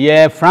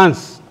eye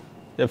France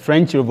the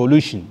French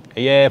Revolution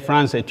eye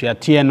France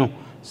atuatie no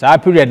saa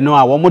period no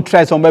a wo mo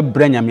try sɛ on be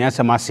bra nyame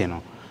asɛm ase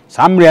no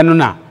saa mmerɛ no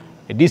na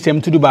edi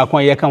sem tudu ba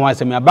kon ye kan ho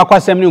asem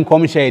abakwasem ne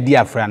nkom hye edi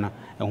afra no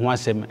ho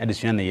asem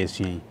edesua na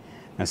yesu yin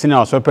na sene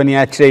osopani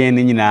a kire yen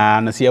nyina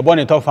na se ye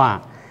bone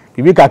tofa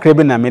bibi kakra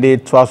bi na me de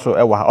to aso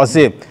e wa o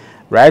say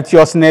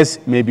righteousness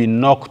may be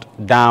knocked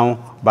down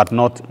but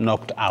not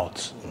knocked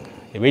out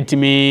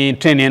ebetimi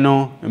training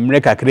no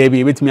mre kakra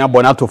bi ebetimi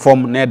abona to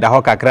form na da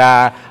ho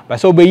kakra ba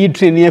so be yi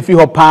training afi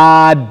ho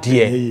pa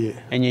de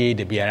enye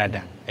de biara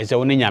da ese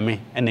woni nyame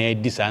na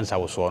edi sansa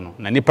wo so no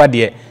na nipa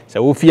de se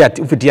wo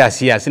fiti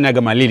ase ase na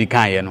gama lady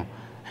kan ye no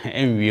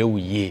enwie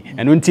wuye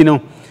eno nti no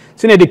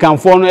se na di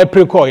kanfo no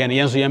eprekọ ye no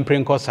yenso ye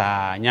mprenko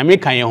saa nyame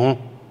kan ye ho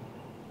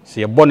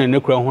se ye bone ne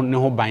kura ho ne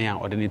ho ban a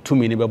ode ne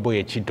tumi ne bebo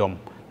ye chidom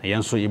na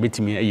yenso ye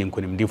betimi aye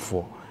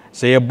nkonimdifo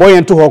se ye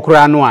boye nto ho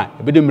kura no a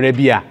ebedo mra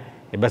bi a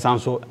ye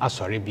besanso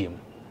asore biem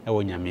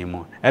ewo nyame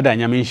mo eda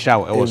nyame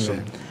nhyaw ewo so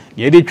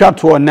ye di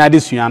twato na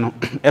adesua no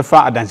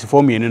efa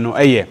adansefo mienu no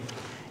eye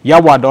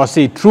Yawad or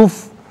say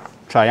truth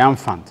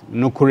triumphant.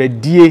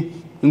 Nukuredie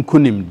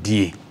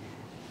nkunimdie.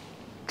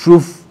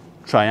 Truth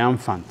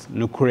triumphant.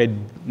 Nukure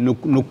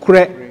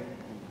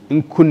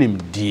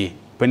nkunimdie.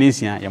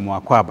 Penisia ya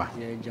mwakwaba.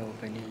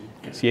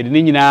 Si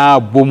yedini nyina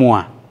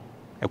bomwa.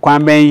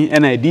 Ekwan ben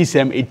ena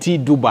edisem eti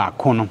duba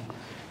kono.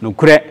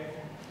 Nukure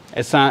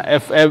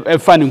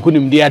efa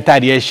nkunimdie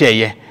atade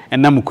ehye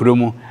enam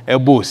kuromu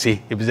ebo se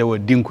ebize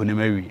wodi nkunim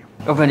awi.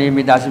 Ofani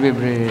mi dase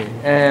bebre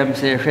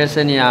se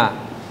hwesenia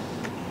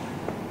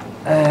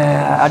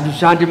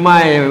adusandi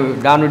mai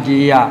dano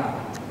dia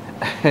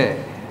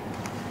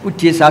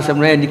utie sasem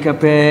na ni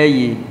kape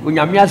yi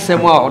onyame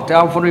asem a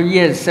otamfo no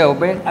ye se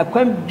obe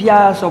akwan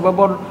bia so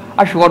obebo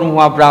ahwe won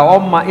ho abra o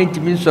ma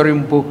entimi nsori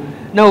mpo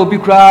na obi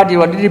kra de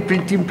odi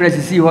printing press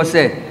si ho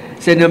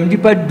se nam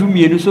dipa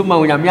dumienu so ma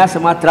onyame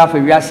asem atrafa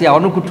wiase a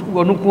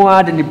onu ko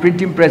ade ni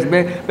printing press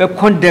be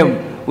condemn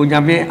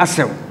onyame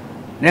asem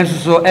nenso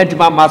so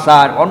entima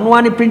masa onu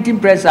ani printing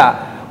press a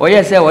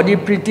oye se odi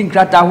printing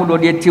krata ho do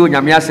de tie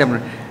onyame asem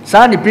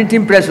sa ni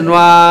printing press no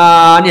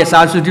a na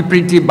sa so di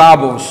printing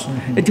bibles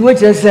eti we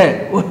che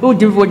se o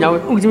di fo onyame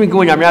o di mi ko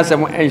onyame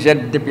asem enje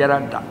de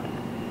biara da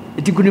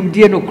eti kunim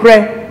die no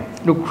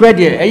kre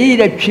de eyi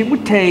da twi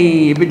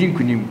mutan be di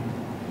kunim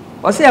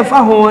o se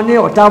fa ho ne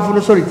otafo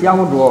no sorry ti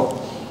ahodo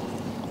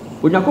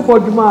onyakopo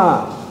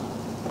djuma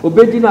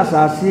obedi na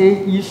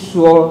asase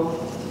yiso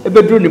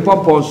ebedru ni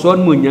popon so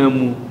no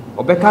nyamu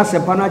obeka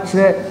sepa na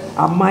kire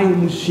aman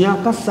musua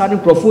kasa ne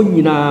krofo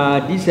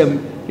nyina disem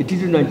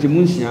etidu na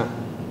ntimunsia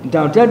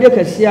ntawta de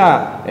kase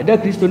a eda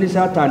Kristo ni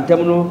satan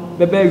tem no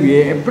bebe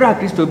wie ebra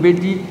Kristo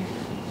bedi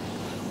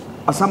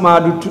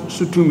asamadu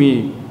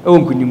sutumi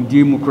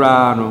onkunimdie mu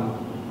kra no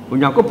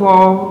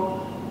onyakopo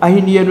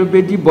ahiniye no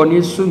bedi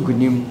bone so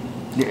nkunim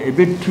de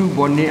ebetu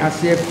bone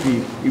ase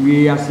afi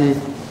ewie ase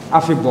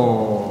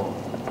afebo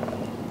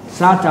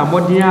Satan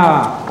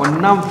modia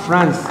onam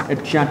France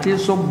etiate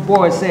so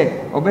boy say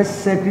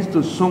obese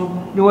Kristo som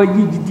ne wa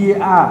yididie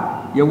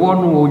a ye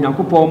wono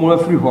onyankopon mo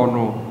afiri ho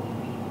no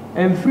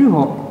emfiri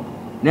ho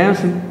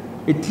nanso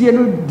etie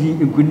no di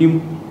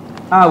nkunim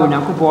a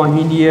onyankopon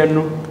hiniye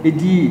no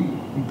edi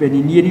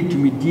mpaniniye ni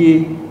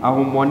tumidie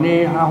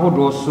ahomone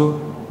ahodo so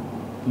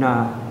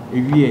na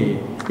ewie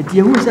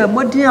etie hu say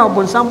modia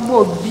obonsam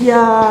bo bia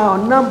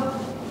onam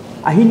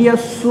ahinia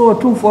so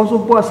tumfo so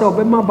bo se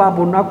obema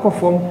Bible na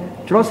kofom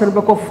kyerosem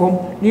be kofom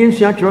ne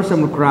ensua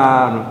kyerosem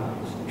kra no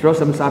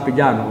kyerosem sa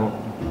apagya no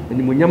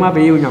ni munyama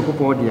be ye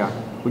Onyankopɔn dia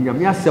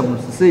onyame asɛm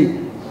se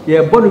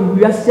ye bo no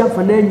wiase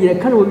afa na nyire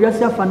ka na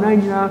wiase afa na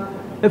nyira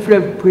efre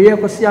poye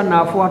kwose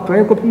anafo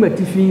atoye kopim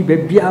atifi be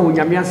bia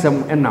onyame asɛm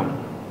enam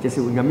kyese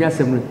onyame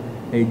asɛm no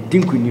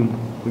dinkunim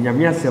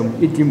onyame asɛm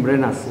etimbre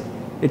nase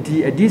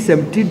eti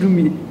adisɛm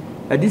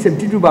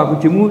tidu ba ko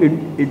temu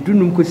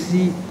edunum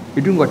kosi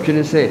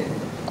edungotwene se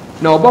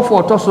na obafo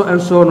otoso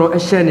enso no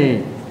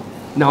ehye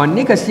na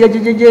oni kase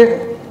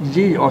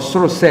jejeje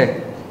osoro se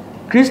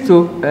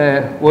Kristo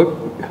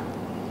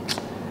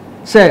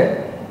se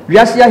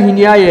wiase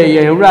ahini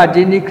aye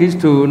Awurade ni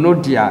Kristo no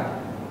dia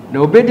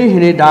na obedi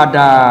hene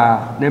dada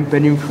na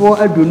mpanimfo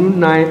adunu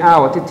nan a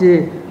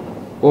otete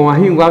won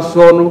ahingwa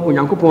so no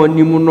Onyankopɔn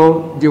nimu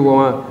no de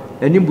won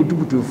ani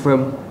butubutu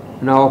fam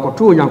na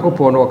okoto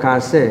Onyankopɔn no ka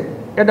se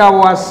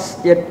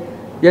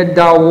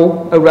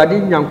yedawo Awurade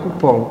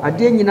Nyankopɔn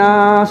ade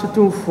nyina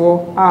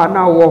sotumfo a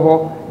na wo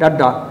ho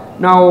dada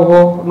na wo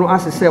ho no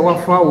asese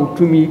wafa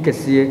otumi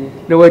kese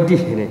na wadi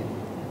hene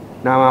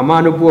na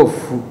mama no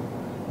buafu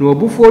na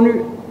obufo no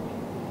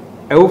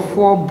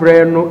ewfo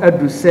bre no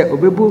adu se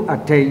obebu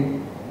atai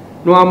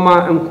no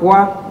ama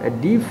nkoa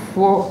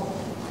adifo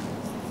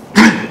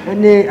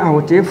ene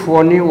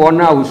ahotefo ni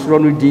wona awusuro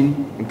no din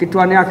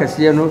nketwa ne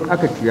akase no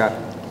akatua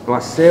no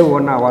ase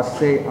wona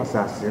wase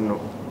asase no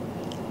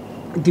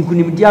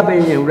dikunim dia ba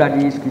yen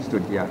Awurade Yesu Kristo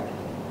dia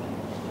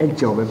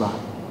enche obeba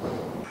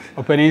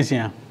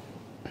openisia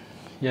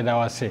yeda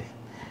wase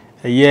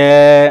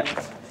ye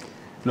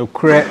no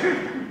kre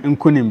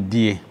nkunim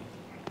die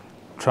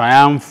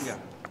triumph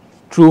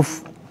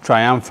truth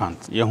triumphant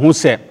ye hu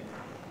se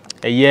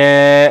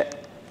ye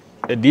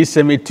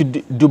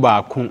disemeti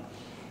dubaako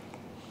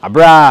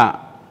abra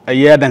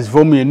ye dance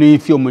form ye nu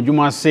fi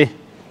omodwuma se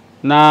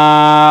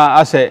na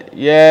ase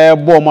ye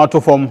bo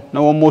matofom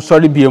na wo mo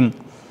sori biem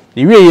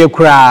ni wie ye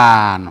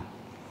kura no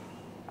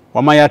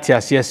wama ya ti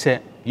ase se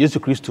Yesu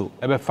Kristo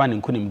ebe fa ne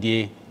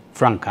nkonimdie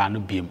franka no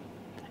biem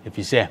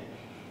efise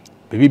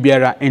bebi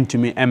biara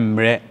entumi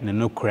emre ne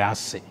no kura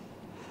ase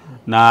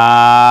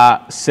na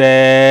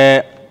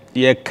se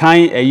ye kan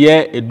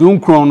eye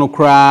edunkron no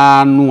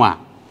kura no a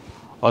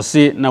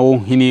osi na wo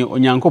hini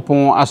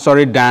Onyankopɔn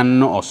asori dan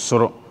no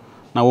osoro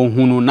na wo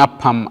hunu na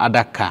pam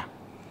adaka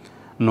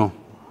no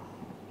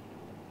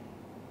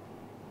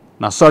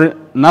na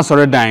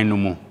sori dan no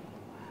mu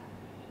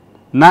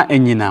na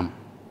enyinam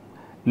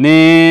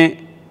ne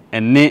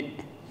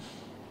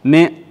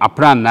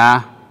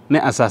aprana ne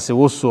asase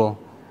woso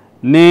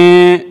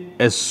ne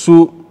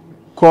esu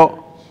ko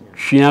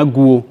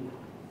hwiaguo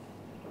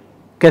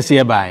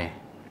kese baaye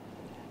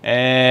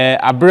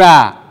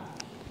abra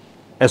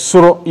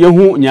esoro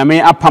yehu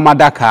nyame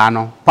apamadaka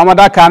no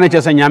pamadaka no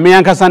kyese nyame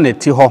ankasa na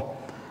ti ho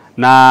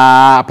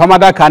na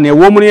pamadaka na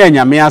ewo mu ne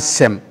nyame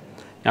asem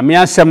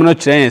no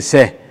kyerɛ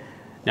se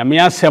nyame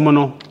asem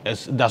no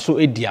daso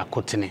edi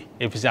akotene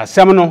efisi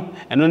asem no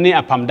eno ne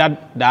apamda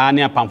da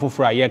ne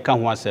apamfoforo a ye ka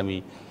ho asem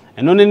yi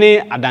eno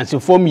ne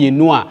adansefo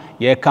mienu a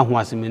ye ka ho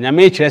asem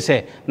nyame kyerɛ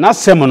se na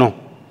sem no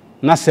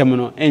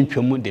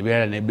entwam de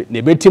bere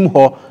na betim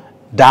ho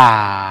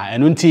da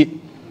eno nti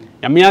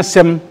nyame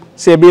asem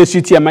se be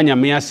suti ama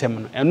nyame asem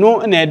no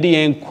eno na ede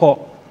yen kɔ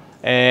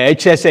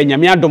kyerɛ se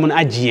nyame adom no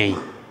agyen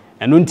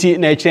eno nti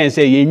na kyerɛ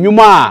se ye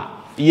nnwuma a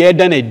ye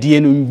da na die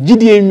no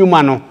gidie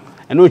nnwuma no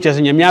eno kyerɛ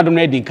se nyame adom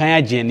no edi kan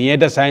agyen ne ye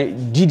da sa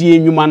gidie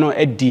nnwuma no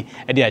edi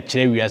ede a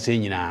kyerɛ wiase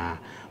nyina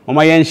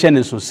mama ye nhye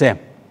ne so se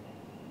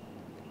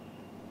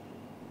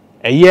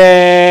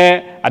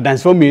eye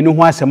adansefo mienu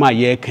ho asem a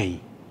ye kan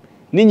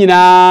ni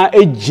nyina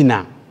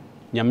egina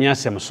nyame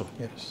asem so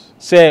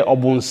se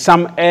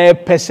obunsam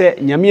pese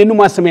nyame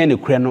enum asem ya ne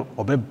kure no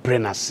obebre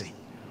nase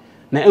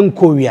na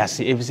enko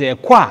wiase efise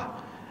ekwa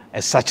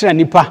esakira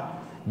nipa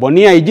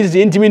boni a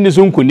egize intimi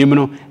niso nkonim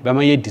no be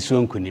ma ye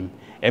diso nkonim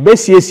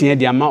ebesiesie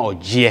de ama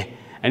ogye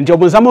enti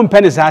obunsam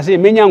mpene sase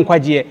menya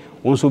nkwaje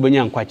wonso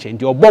benya nkwache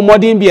enti obbo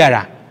modin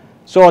biara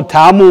so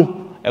taamu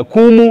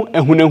ekumu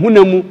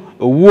ehunahunamu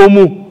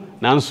owuomu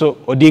nanso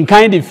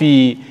odinkan de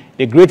fi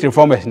the great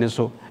reformers ne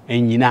so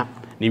enyina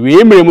ne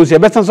wiemre mu se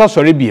betanso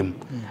sori biem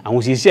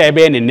ahosisi a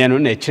ebe ne no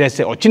na kyerɛ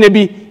sɛ ɔkyena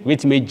bi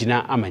betime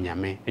gina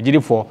amanyame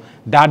agirifo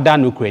dada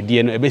no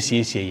kradie no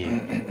ebesiesie ye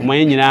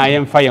ɔman nyina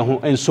yɛmfa yɛ ho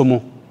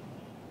ensomo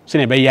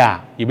sene be ya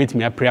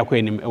yebetime apre akɔ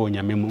anim ɛwɔ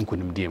nyame mu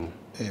nkonimdie mu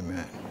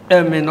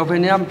amen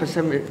openiam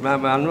pese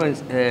ma no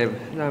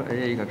na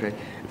yikatwe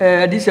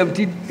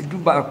disabti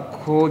duba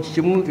ko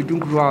chimu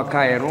edunkuru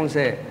aka e ron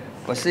se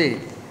ɔse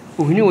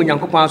ohuni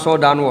Onyankopɔn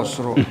asɔda no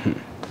osoro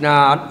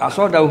na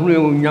asoda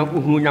ohunu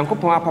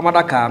Onyankopɔn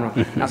apamadaka no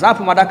na sa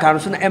apamadaka no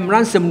so na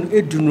emransem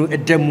edu no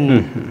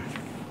edamu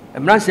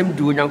emransem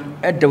du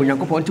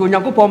Onyankopɔn nti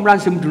Onyankopɔn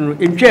emransem du no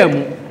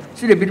entwamu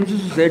si de bidum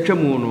susu sa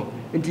etwamu no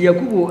nti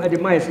Yakubu ede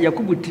mai se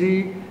Yakubu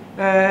 3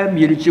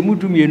 mienu chemu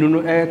du mienu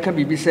no ka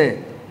bibi se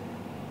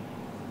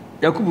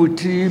Yakubu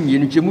 3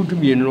 mienu chemu du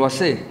mienu no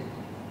se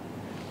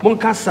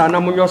monkasa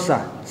na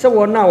monyosa se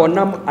wona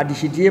wonam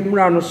adehidie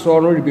mra no so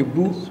no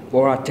rebebu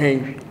wo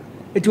aten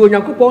eti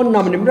onyankopon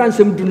nam ne mra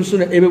nsem dunu so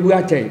na ebebu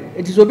aten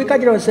eti so bi ka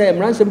gire se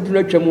mra nsem dunu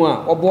atwam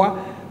a oboa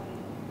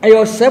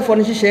ayo sefo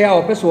no hihye a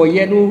opeso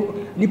oye no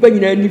nipa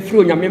nyina ni firi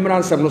onyame mra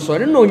nsem no so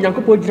ne no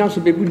onyankopon gina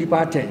so bebu nipa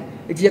aten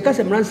eti ye ka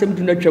se mra nsem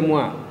dunu atwam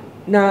a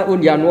na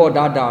onia no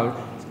odada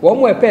wo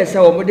mo epe se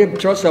wo mo de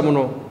trosem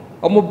no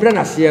omo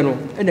brenase no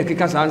ene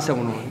keka sa ansem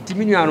no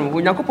timinu anu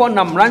onyankopon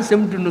nam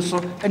ransem du no so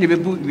ene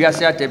bebu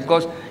wiase ate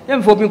because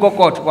yemfo bi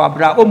court wa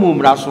bra omu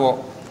mra so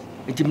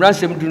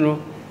ransem du no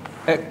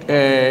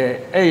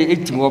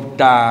etim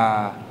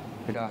obda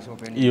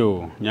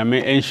yo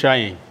nyame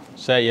enhyan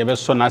say ye be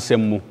so na asem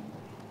mu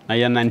na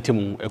ye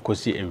nantem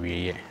ekosi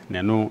ewieye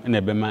na no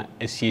ene bema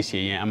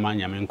asiesie yen ama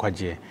nyame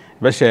nkwaje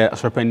be hye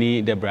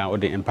asopani Debra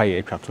ode empire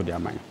atwato de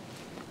aman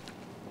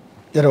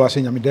yere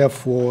wase nyame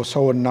defo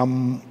so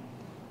nam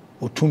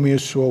otumi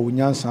so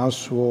unyansa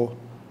so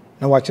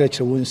na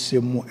wakyerɛkyerɛ wo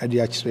nsɛm mu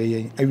ade akyerɛ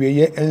yɛn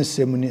awieye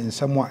ensɛm ni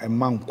nsɛm a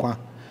ɛmankwa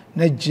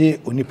na gye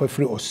onipa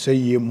firi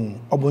ɔsɛyie mu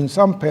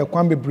ɔbonsam pɛ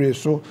kwan bebree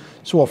so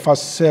wɔfa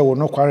sɛ wo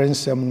no kware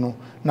nsɛm no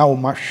na wo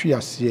mahwe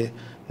aseɛ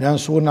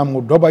nanso nam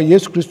dɔba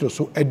Yesu Kristo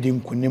so adi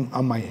nkunim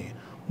ama yɛn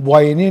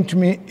boa yɛn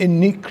ntumi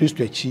enni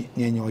Kristo akyi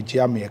na yɛn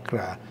ɔgye ama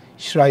yɛkra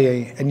hyira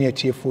yɛn ɛne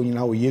atiefo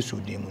nyina wɔ Yesu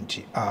din mu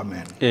nti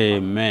amen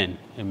amen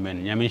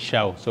amen nyame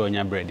hyɛw so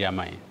onya brɛde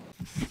ama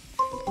yɛn